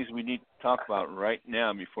of the things we need to talk about right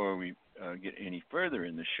now before we get any further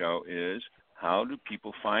in the show is, how do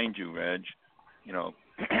people find you, Reg?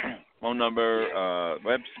 Phone number,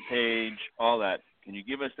 web page, all that. Can you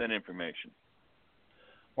give us that information?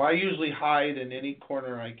 Well, I usually hide in any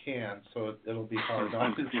corner I can, so it'll be hard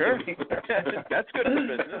not to see. Sure. That's good for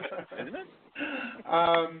business, isn't it?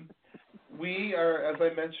 We are, as I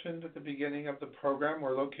mentioned at the beginning of the program,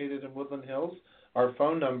 we're located in Woodland Hills. Our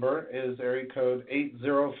phone number is area code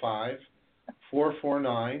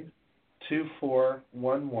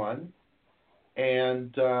 805-449-2411.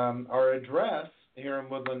 And our address here in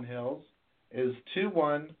Woodland Hills is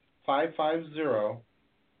 21550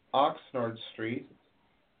 Oxnard Street,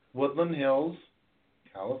 Woodland Hills,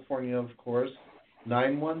 California, of course,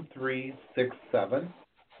 91367.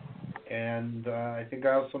 And I think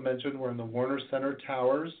I also mentioned we're in the Warner Center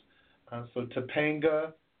Towers. So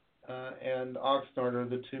Topanga and Oxnard are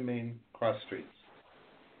the 2 main cross streets.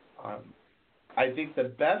 I think the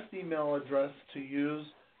best email address to use,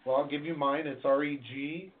 well, I'll give you mine. It's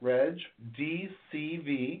Reg,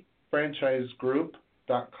 DCV,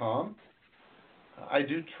 franchisegroup.com. I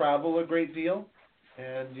do travel a great deal,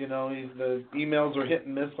 and, the emails are hit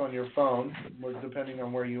and miss on your phone, depending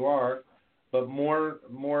on where you are. But more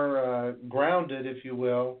grounded, if you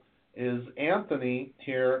will, is Anthony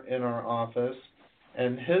here in our office,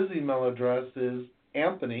 and his email address is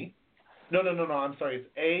Anthony. I'm sorry.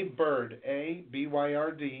 It's abyrd,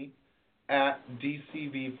 ABYRD, at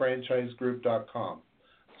dcvfranchisegroup.com.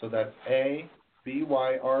 So that's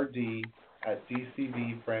ABYRD at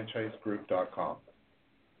dcvfranchisegroup.com.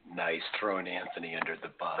 Nice, throwing Anthony under the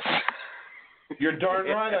bus. You're darn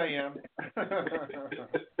right I am.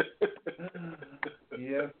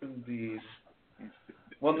 Yes, indeed.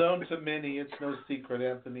 Well, known to many, it's no secret,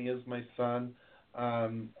 Anthony is my son.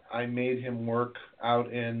 I made him work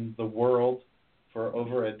out in the world for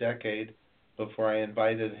over a decade before I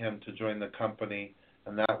invited him to join the company,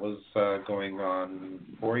 and that was going on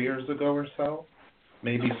 4 years ago or so,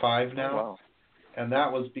 maybe 5 now. Oh, wow. And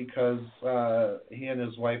that was because he and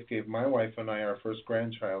his wife gave my wife and I our first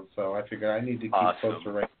grandchild, so I figured I need to keep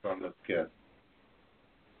closer reins on this kid.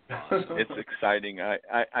 It's exciting.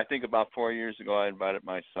 I think about 4 years ago I invited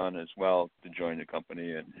my son as well to join the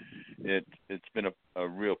company, and it's been a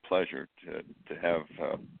real pleasure to have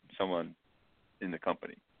someone in the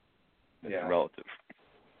company. It's a relative.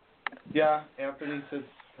 Yeah, Anthony sits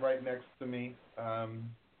right next to me, and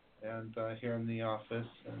here in the office,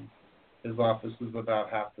 and his office is about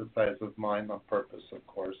half the size of mine on purpose, of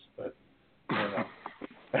course, but you know.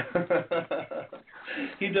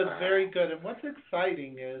 He does very good, and what's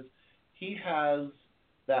exciting is he has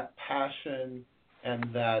that passion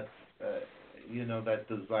and that that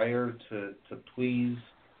desire to please,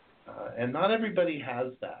 and not everybody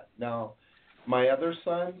has that. Now, my other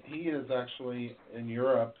son, he is actually in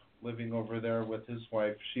Europe, living over there with his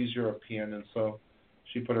wife. She's European, and so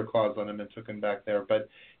she put her claws on him and took him back there. But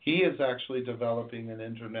he is actually developing an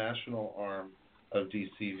international arm of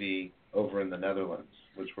DCV over in the Netherlands,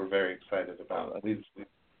 which we're very excited about. We've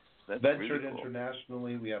ventured really cool.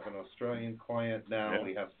 Internationally. We have an Australian client now. Yeah.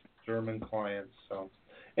 We have German clients. So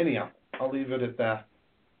anyhow, I'll leave it at that.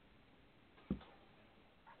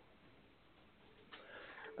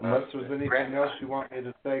 Unless there's anything else you want me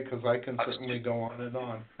to say, because I can certainly go on and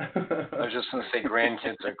on. I was just going to say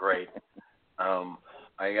grandkids are great.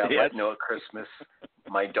 I got let know at Christmas.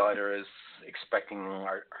 My daughter is expecting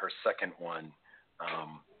her second one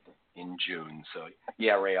in June. So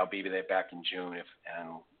yeah, Ray, I'll be there back in June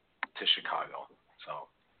and to Chicago. So,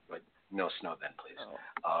 but no snow then, please.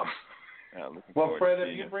 Well, Fred,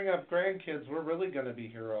 if you bring up grandkids, we're really going to be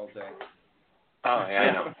here all day. Oh, yeah,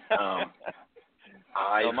 I know.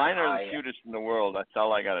 Well, mine are the cutest in the world. That's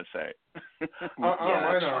all I got to say. Yeah,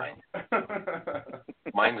 that's fine.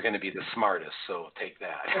 Mine's going to be the smartest, so take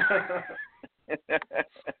that.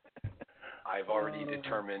 I've already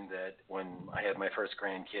determined that when I had my first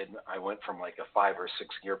grandkid, I went from like a 5 or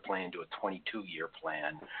 6 year plan to a 22-year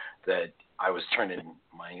plan. That I was turning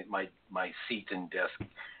my seat and desk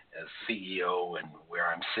as CEO and where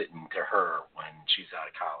I'm sitting to her when she's out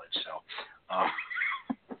of college. So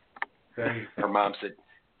her mom said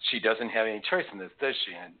she doesn't have any choice in this, does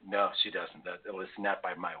she? And no, she doesn't. That was not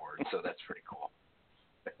by my word. So that's pretty cool.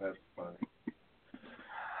 That's funny.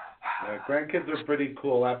 Yeah, grandkids are pretty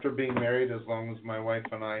cool. After being married as long as my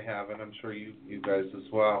wife and I have, and I'm sure you guys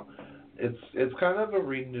as well, it's kind of a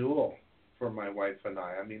renewal for my wife and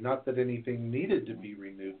I. I mean, not that anything needed to be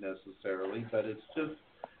renewed necessarily, but it's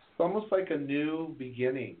almost like a new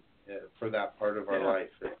beginning for that part of our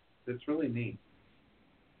life. It's really neat.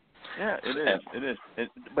 Yeah, it is. It is.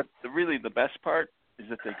 But really, the best part is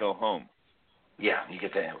that they go home. Yeah, you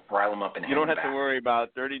get to rile them up and you don't have to worry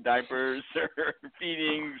about dirty diapers or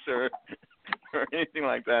feedings or anything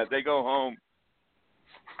like that. They go home.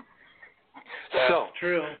 So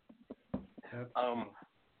true.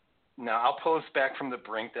 Now I'll pull us back from the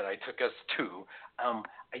brink that I took us to.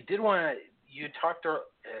 I did want to. You talked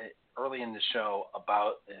early in the show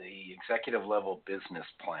about the executive level business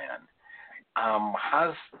plan.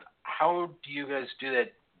 How do you guys do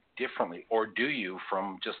that differently, or do you,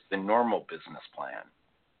 from just the normal business plan?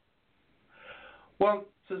 Well,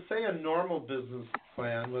 to say a normal business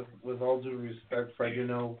plan, with all due respect, Fred,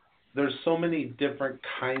 there's so many different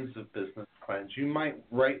kinds of business plans. You might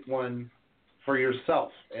write one for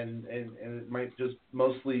yourself, and it might just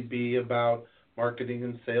mostly be about marketing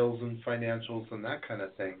and sales and financials and that kind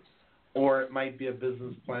of thing. Or it might be a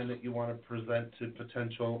business plan that you want to present to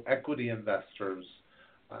potential equity investors.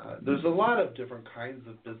 There's a lot of different kinds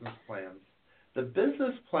of business plans. The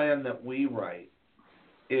business plan that we write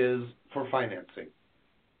is for financing,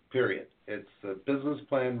 period. It's a business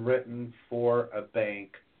plan written for a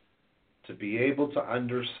bank to be able to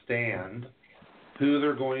understand who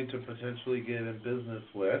they're going to potentially get in business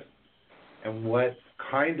with and what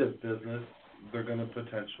kind of business they're going to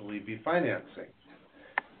potentially be financing.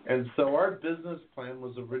 And so our business plan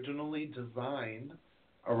was originally designed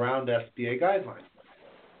around SBA guidelines,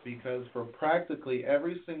 because for practically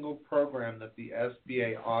every single program that the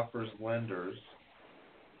SBA offers lenders,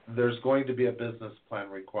 there's going to be a business plan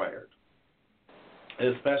required,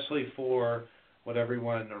 especially for what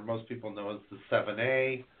everyone or most people know as the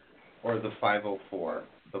 7A or the 504.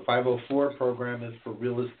 The 504 program is for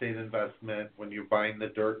real estate investment when you're buying the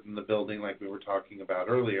dirt in the building like we were talking about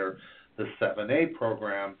earlier. The 7A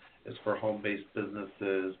program is for home-based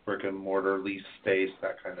businesses, brick and mortar, lease space,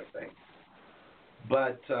 that kind of thing.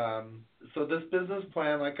 But so this business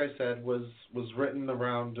plan, like I said, was written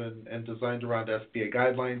around and designed around SBA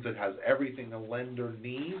guidelines. It has everything a lender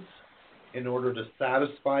needs in order to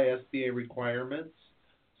satisfy SBA requirements.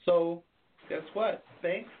 So guess what?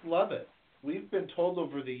 Banks love it. We've been told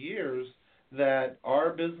over the years that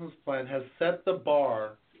our business plan has set the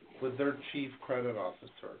bar with their chief credit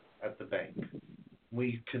officer at the bank.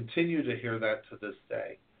 We continue to hear that to this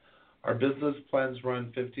day. Our business plans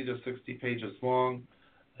run 50 to 60 pages long.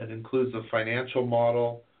 It includes a financial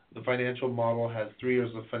model. The financial model has 3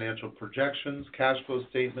 years of financial projections, cash flow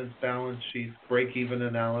statements, balance sheets, break-even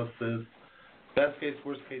analysis, best case,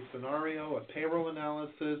 worst case scenario, a payroll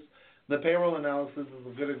analysis. The payroll analysis is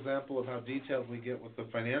a good example of how detailed we get with the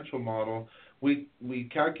financial model. We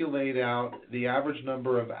calculate out the average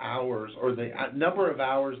number of hours, or the number of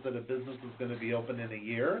hours that a business is going to be open in a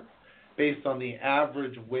year, based on the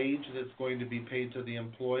average wage that's going to be paid to the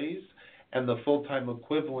employees and the full-time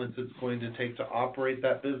equivalent it's going to take to operate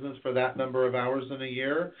that business for that number of hours in a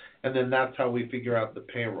year, and then that's how we figure out the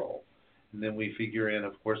payroll. And then we figure in,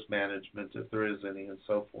 of course, management, if there is any, and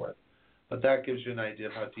so forth. But that gives you an idea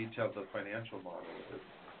of how detailed the financial model is.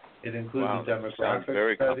 It includes a demographic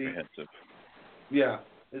very study. Comprehensive. Yeah,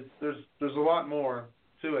 there's a lot more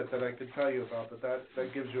to it that I could tell you about, but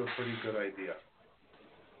that gives you a pretty good idea.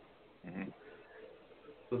 Mm-hmm.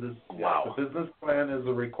 So Wow. The business plan is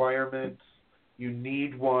a requirement. You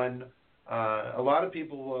need one. A lot of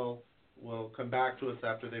people will come back to us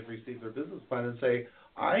after they've received their business plan and say,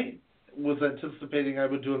 I was anticipating I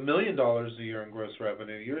would do $1 million a year in gross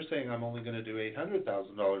revenue. You're saying I'm only going to do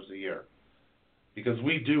 $800,000 a year. Because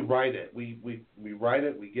we do write it. We write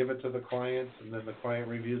it, we give it to the clients, and then the client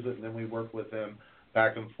reviews it, and then we work with them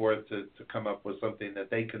back and forth to come up with something that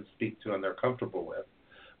they can speak to and they're comfortable with.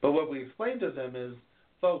 But what we explain to them is,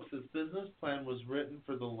 folks, this business plan was written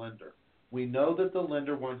for the lender. We know that the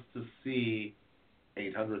lender wants to see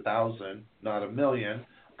 $800,000, not $1 million,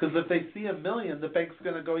 because if they see $1 million, the bank's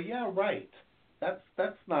going to go, yeah, right. That's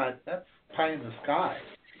pie in the sky.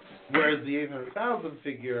 Whereas the 800,000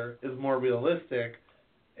 figure is more realistic,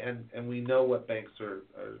 and we know what banks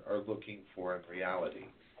are looking for in reality.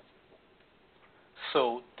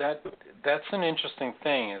 So that's an interesting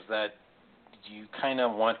thing, is that you kind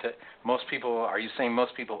of want to, are you saying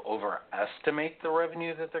most people overestimate the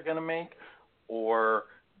revenue that they're going to make, or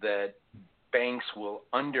that banks will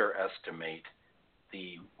underestimate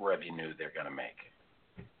the revenue they're going to make?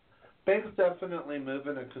 Banks definitely move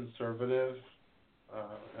in a conservative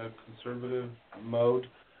mode,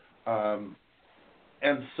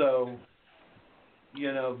 and so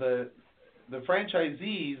the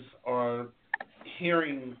franchisees are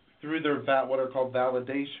hearing through their what are called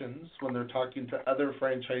validations when they're talking to other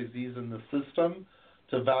franchisees in the system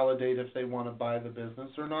to validate if they want to buy the business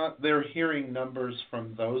or not. They're hearing numbers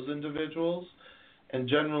from those individuals, and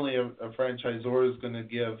generally a franchisor is going to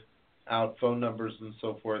give out phone numbers and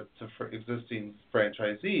so forth to existing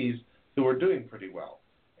franchisees who are doing pretty well.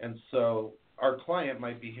 And so our client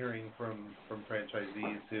might be hearing from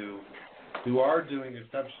franchisees who are doing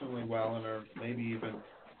exceptionally well and are maybe even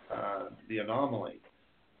the anomaly.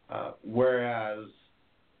 Whereas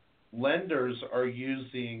lenders are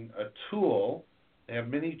using a tool. They have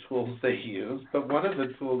many tools they use, but one of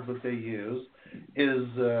the tools that they use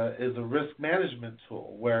is a risk management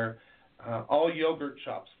tool where all yogurt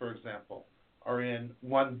shops, for example, are in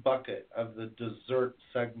one bucket of the dessert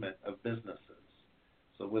segment of businesses.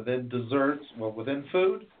 So within desserts, within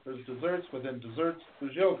food, there's desserts. Within desserts,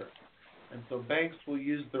 there's yogurt. And so banks will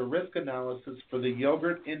use their risk analysis for the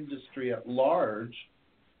yogurt industry at large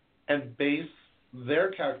and base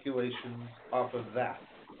their calculations off of that.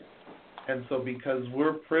 And so because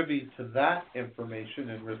we're privy to that information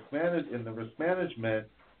in the risk management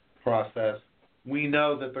process, we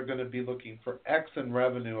know that they're going to be looking for X in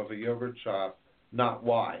revenue of a yogurt shop, not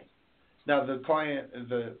Y. Now, the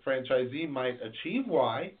franchisee might achieve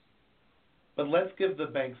Y, but let's give the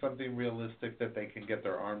bank something realistic that they can get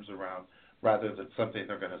their arms around rather than something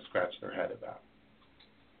they're going to scratch their head about.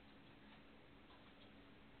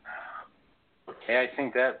 Okay, I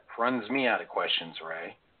think that runs me out of questions,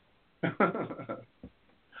 Ray.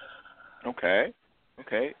 Okay.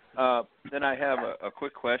 Then I have a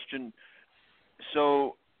quick question.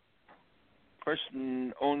 So,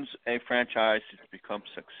 person owns a franchise, it's become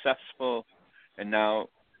successful, and now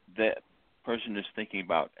that person is thinking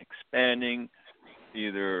about expanding,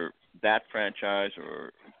 either that franchise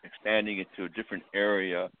or expanding it to a different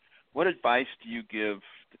area, what advice do you give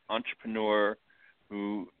the entrepreneur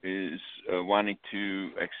who is wanting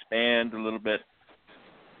to expand a little bit?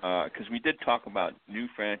 Because we did talk about new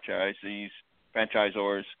franchisors,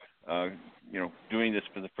 doing this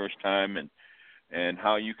for the first time, and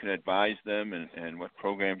how you can advise them and what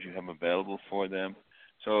programs you have available for them.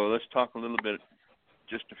 So let's talk a little bit,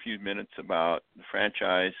 just a few minutes, about the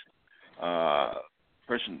franchise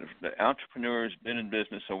person. The entrepreneur has been in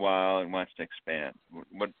business a while and wants to expand.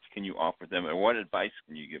 What can you offer them, and what advice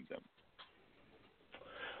can you give them?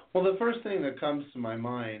 Well, the first thing that comes to my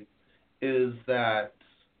mind is that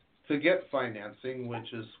to get financing,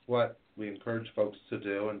 which is what we encourage folks to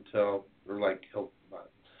do until they're like Hilton,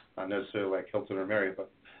 not necessarily like Hilton or Marriott,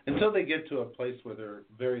 but until they get to a place where they're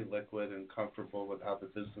very liquid and comfortable with how the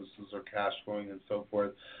businesses are cash flowing and so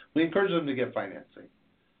forth, we encourage them to get financing.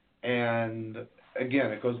 And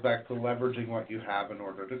again, it goes back to leveraging what you have in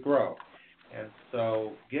order to grow. And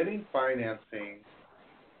so getting financing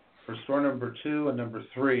for store number 2 and number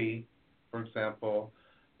 3, for example,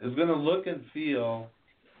 is going to look and feel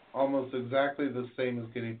almost exactly the same as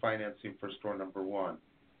getting financing for store number 1.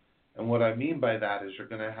 And what I mean by that is you're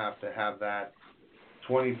going to have that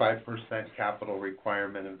 25% capital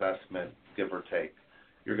requirement investment, give or take.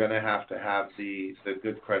 You're going to have the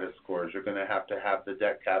good credit scores. You're going to have the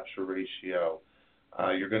debt capture ratio.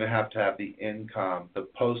 You're going to have the income, the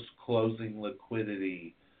post-closing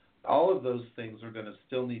liquidity. All of those things are going to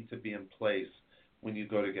still need to be in place when you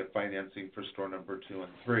go to get financing for store number 2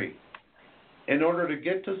 and 3. In order to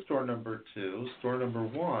get to store number 2, store number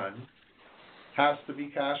 1 has to be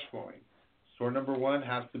cash flowing. Store number 1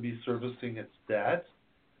 has to be servicing its debt,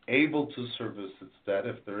 able to service its debt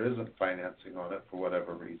if there isn't financing on it for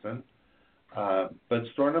whatever reason. But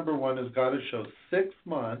store number 1 has got to show 6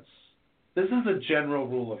 months. This is a general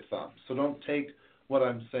rule of thumb, so don't take what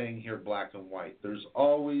I'm saying here black and white. There's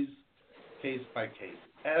always case by case.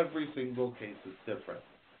 Every single case is different.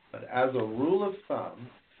 But as a rule of thumb,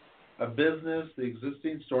 a business, the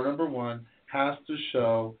existing store number 1, has to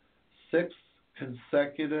show 6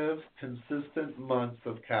 consecutive, consistent months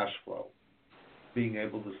of cash flow, being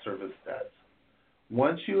able to service debts.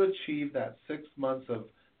 Once you achieve that 6 months of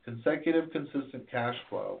consecutive, consistent cash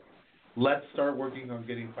flow, let's start working on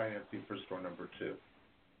getting financing for store number 2.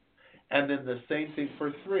 And then the same thing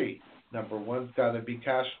for 3. Number 1's got to be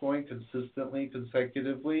cash flowing consistently,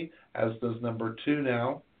 consecutively, as does number 2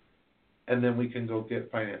 now. And then we can go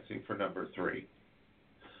get financing for number 3.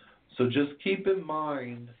 So just keep in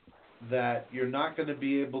mind that you're not going to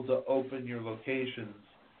be able to open your locations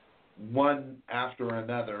one after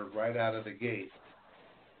another right out of the gate.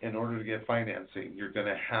 In order to get financing, you're going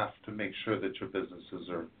to have to make sure that your businesses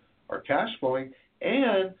are cash flowing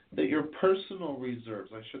and that your personal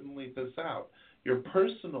reserves, I shouldn't leave this out, your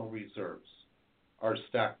personal reserves are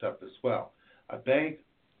stacked up as well. A bank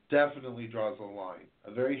definitely draws a line,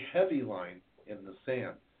 a very heavy line in the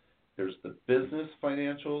sand. There's the business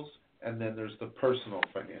financials and then there's the personal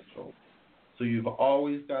financials. So you've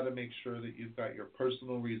always got to make sure that you've got your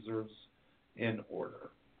personal reserves in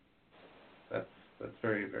order. That's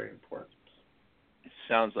very, very important. It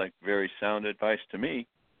sounds like very sound advice to me.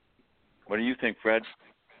 What do you think, Fred?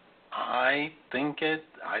 I think that's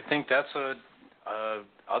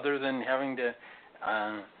other than having to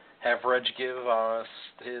have Reg give us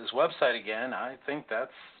his website again, I think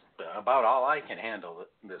that's about all I can handle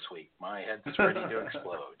this week. My head's ready to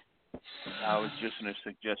explode. I was just going to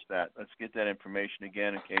suggest that. Let's get that information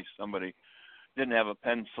again in case somebody didn't have a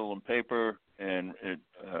pencil and paper and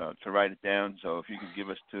to write it down. So if you could give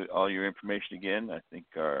us all your information again, I think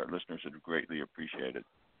our listeners would greatly appreciate it.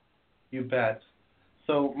 You bet.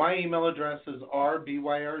 So my email address is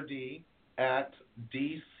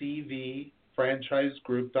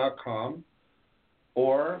rbyrd@dcvfranchisegroup.com,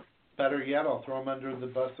 or better yet, I'll throw them under the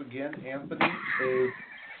bus again. Anthony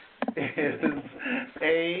is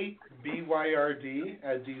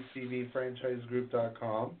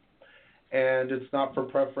abyrd@dcvfranchisegroup.com, and it's not for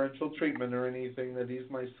preferential treatment or anything that he's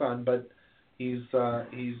my son, but he's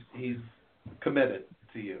committed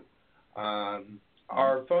to you.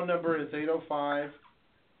 Our phone number is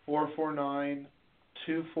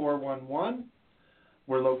 805-449-2411.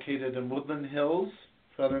 We're located in Woodland Hills,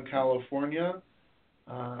 Southern California.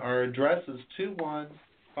 Our address is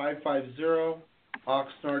 21550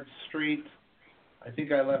 Oxnard Street. I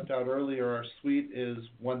think I left out earlier, our suite is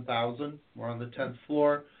 1000. We're on the 10th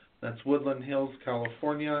floor. That's Woodland Hills,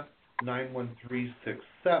 California,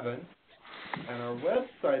 91367. And our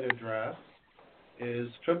website address is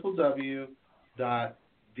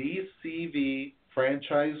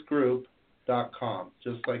www.dcvfranchisegroup.com. franchisefirm.com,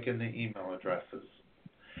 just like in the email addresses.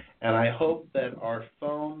 And I hope that our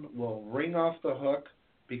phone will ring off the hook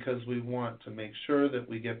because we want to make sure that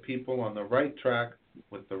we get people on the right track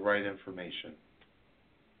with the right information.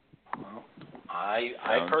 Well,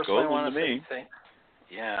 I personally want to say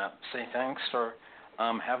thanks for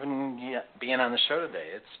being on the show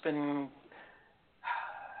today.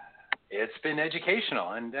 It's been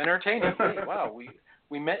educational and entertaining. Wow,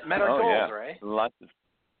 we met our goals, right? Lots of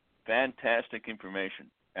fantastic information.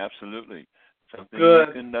 Absolutely. Something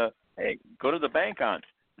Good. You can go to the bank on.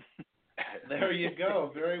 There you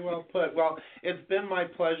go. Very well put. Well, it's been my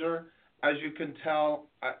pleasure. As you can tell,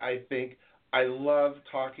 I think I love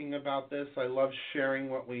talking about this. I love sharing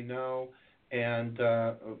what we know, and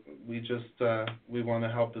we want to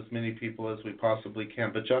help as many people as we possibly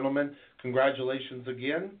can. But gentlemen, congratulations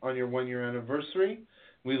again on your 1-year anniversary.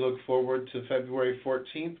 We look forward to February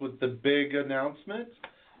 14th with the big announcement,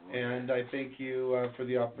 and I thank you for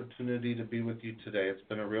the opportunity to be with you today. It's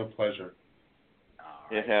been a real pleasure. All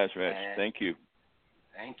right. It has, Rich. Thank you.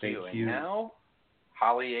 Thank you. And now,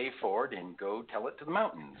 Holly A. Ford, and Go Tell It to the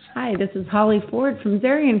Mountains. Hi, this is Holly Ford from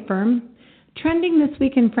Zarian Firm. Trending this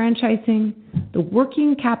week in franchising, the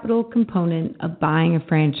working capital component of buying a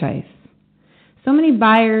franchise. So many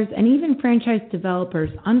buyers and even franchise developers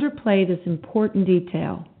underplay this important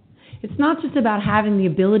detail. It's not just about having the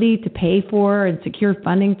ability to pay for and secure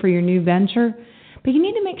funding for your new venture, but you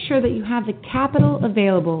need to make sure that you have the capital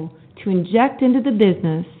available to inject into the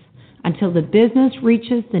business until the business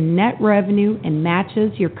reaches the net revenue and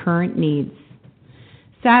matches your current needs.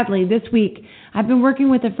 Sadly, this week, I've been working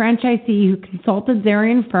with a franchisee who consulted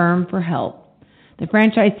Zarian Firm for help. The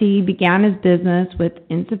franchisee began his business with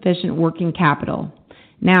insufficient working capital.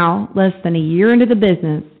 Now, less than a year into the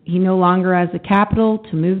business, he no longer has the capital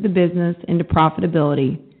to move the business into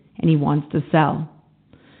profitability, and he wants to sell.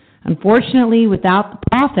 Unfortunately, without the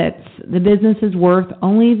profits, the business is worth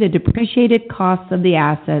only the depreciated costs of the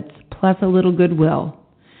assets plus a little goodwill.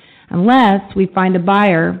 Unless we find a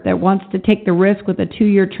buyer that wants to take the risk with a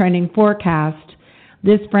 2-year trending forecast,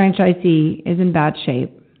 this franchisee is in bad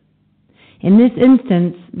shape. In this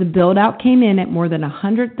instance, the build-out came in at more than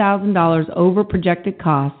 $100,000 over projected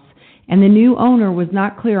costs, and the new owner was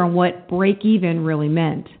not clear on what break-even really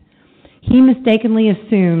meant. He mistakenly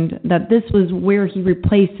assumed that this was where he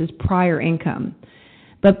replaced his prior income.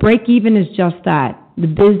 But break-even is just that. The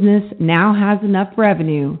business now has enough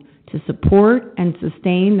revenue to support and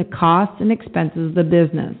sustain the costs and expenses of the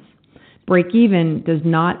business. Break-even does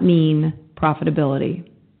not mean profitability.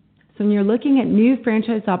 So when you're looking at new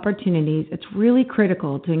franchise opportunities, it's really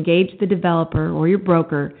critical to engage the developer or your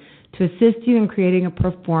broker to assist you in creating a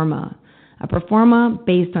pro forma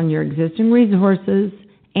based on your existing resources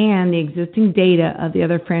and the existing data of the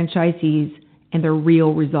other franchisees and their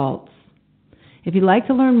real results. If you'd like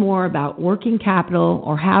to learn more about working capital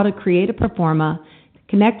or how to create a pro forma,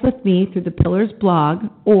 connect with me through the Pillars blog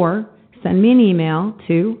or send me an email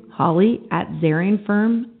to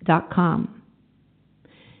holly@zarianfirm.com.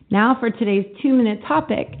 Now for today's 2-minute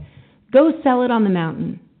topic, Go Sell It on the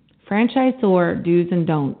Mountain, franchisor do's and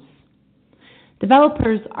don'ts.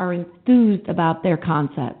 Developers are enthused about their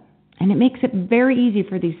concept, and it makes it very easy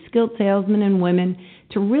for these skilled salesmen and women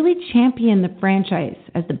to really champion the franchise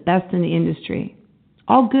as the best in the industry.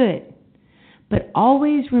 All good. But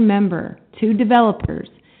always remember, to developers,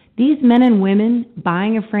 these men and women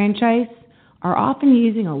buying a franchise are often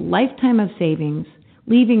using a lifetime of savings,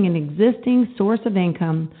 leaving an existing source of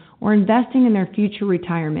income, or investing in their future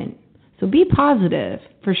retirement. So be positive,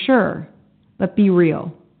 for sure, but be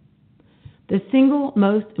real. The single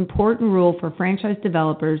most important rule for franchise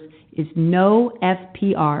developers is no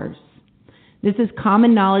FPRs. This is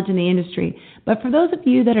common knowledge in the industry, but for those of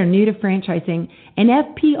you that are new to franchising, an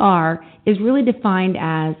FPR is really defined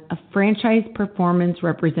as a franchise performance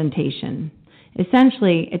representation.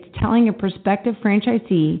 Essentially, it's telling a prospective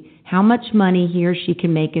franchisee how much money he or she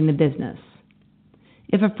can make in the business.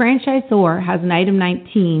 If a franchisor has an item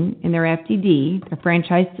 19 in their FDD, the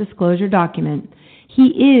franchise disclosure document,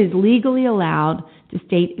 he is legally allowed to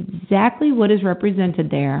state exactly what is represented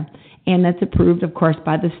there, and that's approved, of course,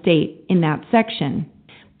 by the state in that section.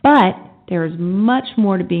 But there is much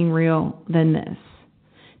more to being real than this.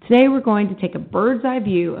 Today we're going to take a bird's eye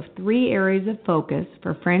view of 3 areas of focus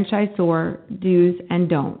for franchisor do's and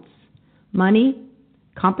don'ts: money,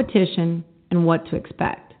 competition, and what to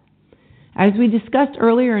expect. As we discussed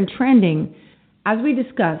earlier in trending,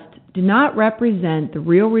 do not represent the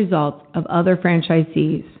real results of other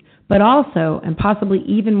franchisees, but also, and possibly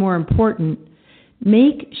even more important,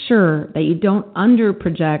 make sure that you don't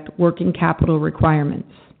underproject working capital requirements.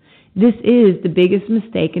 This is the biggest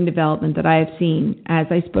mistake in development that I have seen, as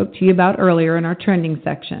I spoke to you about earlier in our trending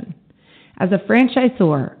section. As a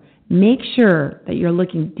franchisor, make sure that you're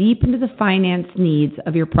looking deep into the finance needs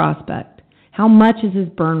of your prospect. How much is his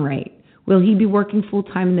burn rate? Will he be working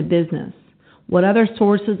full-time in the business? What other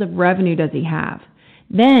sources of revenue does he have?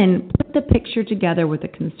 Then put the picture together with a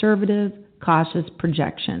conservative, cautious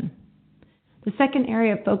projection. The second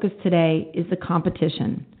area of focus today is the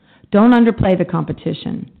competition. Don't underplay the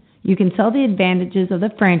competition. You can sell the advantages of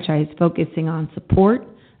the franchise focusing on support,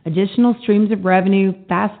 additional streams of revenue,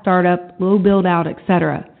 fast startup, low build out,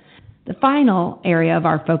 etc. The final area of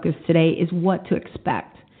our focus today is what to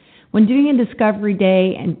expect. When doing a discovery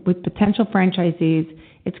day and with potential franchisees,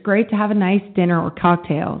 it's great to have a nice dinner or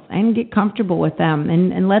cocktails and get comfortable with them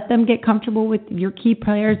and let them get comfortable with your key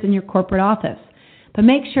players in your corporate office. But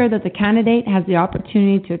make sure that the candidate has the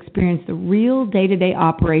opportunity to experience the real day-to-day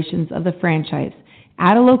operations of the franchise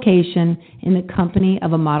at a location in the company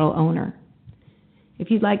of a model owner. If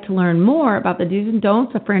you'd like to learn more about the do's and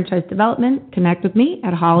don'ts of franchise development, connect with me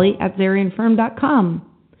at holly@zarianfirm.com.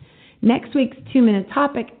 Next week's 2-minute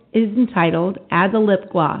topic is entitled Add the Lip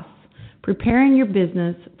Gloss, Preparing Your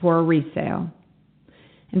Business for a Resale.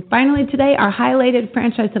 And finally today, our highlighted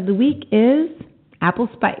franchise of the week is Apple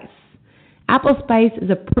Spice. Apple Spice is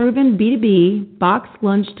a proven B2B boxed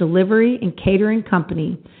lunch delivery and catering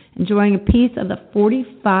company enjoying a piece of the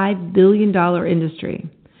 $45 billion industry.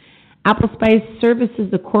 Apple Spice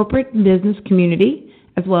services the corporate and business community,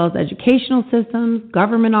 as well as educational systems,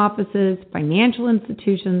 government offices, financial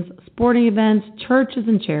institutions, sporting events, churches,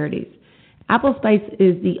 and charities. Apple Spice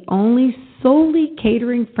is the only solely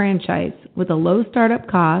catering franchise with a low startup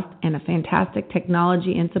cost and a fantastic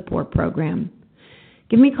technology and support program.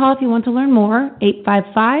 Give me a call if you want to learn more,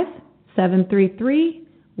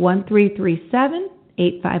 855-733-1337,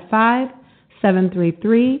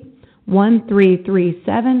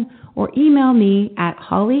 855-733-1337, or email me at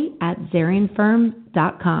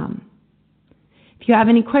holly@zarianfirm.com. If you have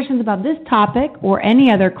any questions about this topic or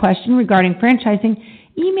any other question regarding franchising,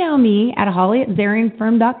 email me at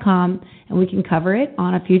holly@zarianfirm.com and we can cover it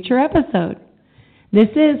on a future episode. This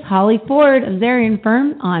is Holly Ford of Zarian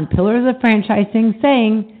Firm on Pillars of Franchising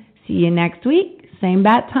saying, see you next week, same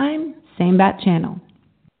bat time, same bat channel.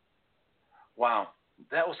 Wow,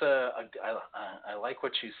 that was I like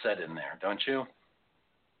what you said in there, don't you?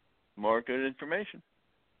 More good information.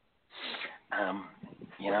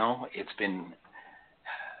 It's been.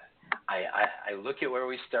 I look at where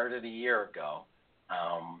we started a year ago,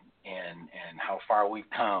 and how far we've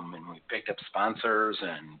come, and we picked up sponsors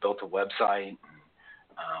and built a website, and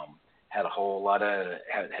had a whole lot of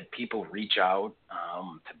had people reach out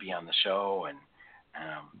to be on the show, and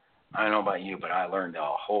I don't know about you, but I learned a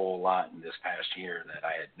whole lot in this past year that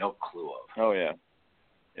I had no clue of. Oh yeah,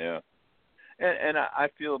 yeah. And I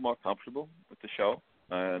feel more comfortable with the show,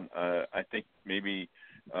 and I think maybe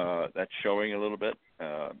that's showing a little bit.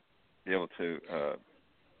 Be able to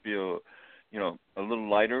feel, a little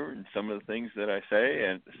lighter in some of the things that I say,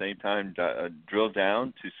 and at the same time drill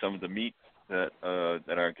down to some of the meat that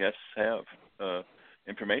our guests have,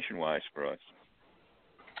 information-wise for us.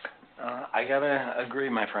 I gotta agree,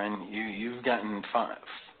 my friend. You've gotten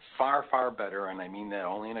far better, and I mean that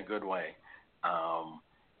only in a good way.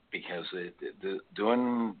 Because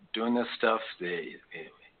doing this stuff,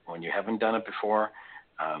 when you haven't done it before,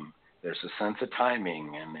 there's a sense of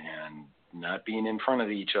timing and not being in front of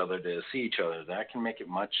each other to see each other. That can make it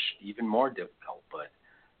even more difficult. But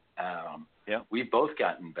we've both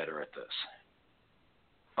gotten better at this.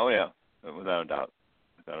 Oh yeah, without a doubt.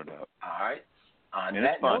 All right. On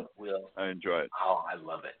that note, I enjoy it. Oh, I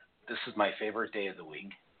love it. This is my favorite day of the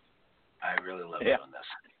week. I really love doing this.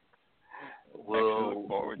 We'll look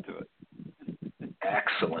forward to it.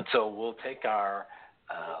 Excellent. So we'll take our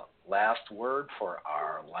last word from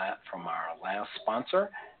our last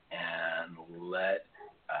sponsor and let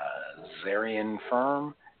Zarian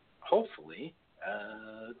Firm hopefully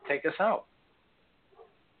take us out.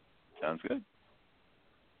 Sounds good.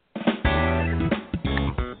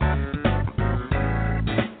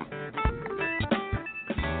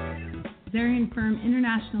 Zarian Firm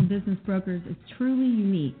International Business Brokers is truly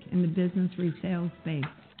unique in the business resale space.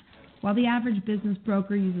 While the average business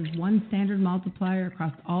broker uses one standard multiplier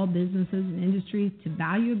across all businesses and industries to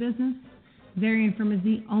value a business, Zarian Firm is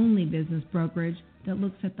the only business brokerage that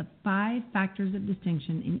looks at the 5 factors of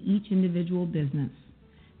distinction in each individual business.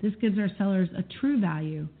 This gives our sellers a true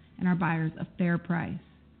value and our buyers a fair price.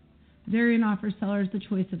 Zarian offers sellers the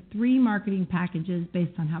choice of 3 marketing packages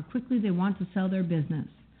based on how quickly they want to sell their business.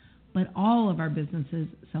 But all of our businesses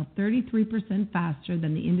sell 33% faster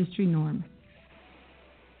than the industry norm.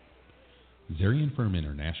 Zarian Firm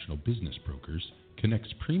International Business Brokers connects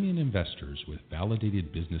premium investors with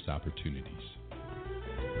validated business opportunities.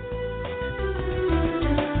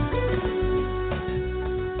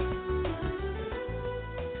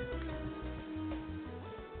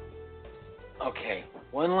 Okay,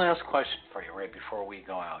 one last question for you, Ray, before we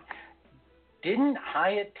go out. Didn't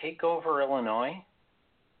Hyatt take over Illinois?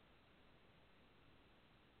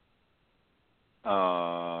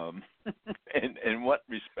 In what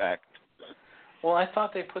respect? Well, I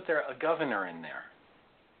thought they put a governor in there.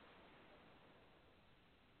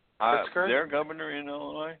 Pritzker? Their governor in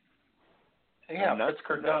Illinois? Yeah,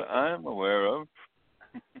 Pritzker. I'm aware of.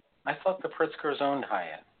 I thought the Pritzkers owned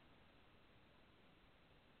Hyatt.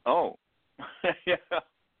 Oh, yeah,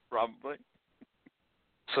 probably.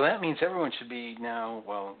 So that means everyone should be now,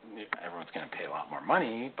 well, everyone's going to pay a lot more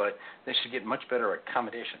money, but they should get much better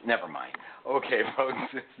accommodation. Never mind. Okay, folks.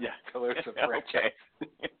 Yeah. Pillars of Franchise.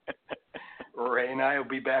 Ray and I will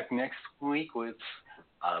be back next week with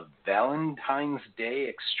a Valentine's Day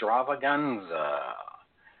extravaganza.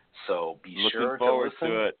 So be sure to forward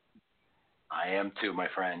listen. to it. I am too, my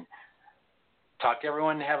friend. Talk to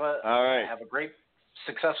everyone. Have All right. a great,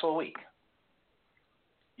 successful week.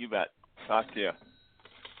 You bet. Talk to you.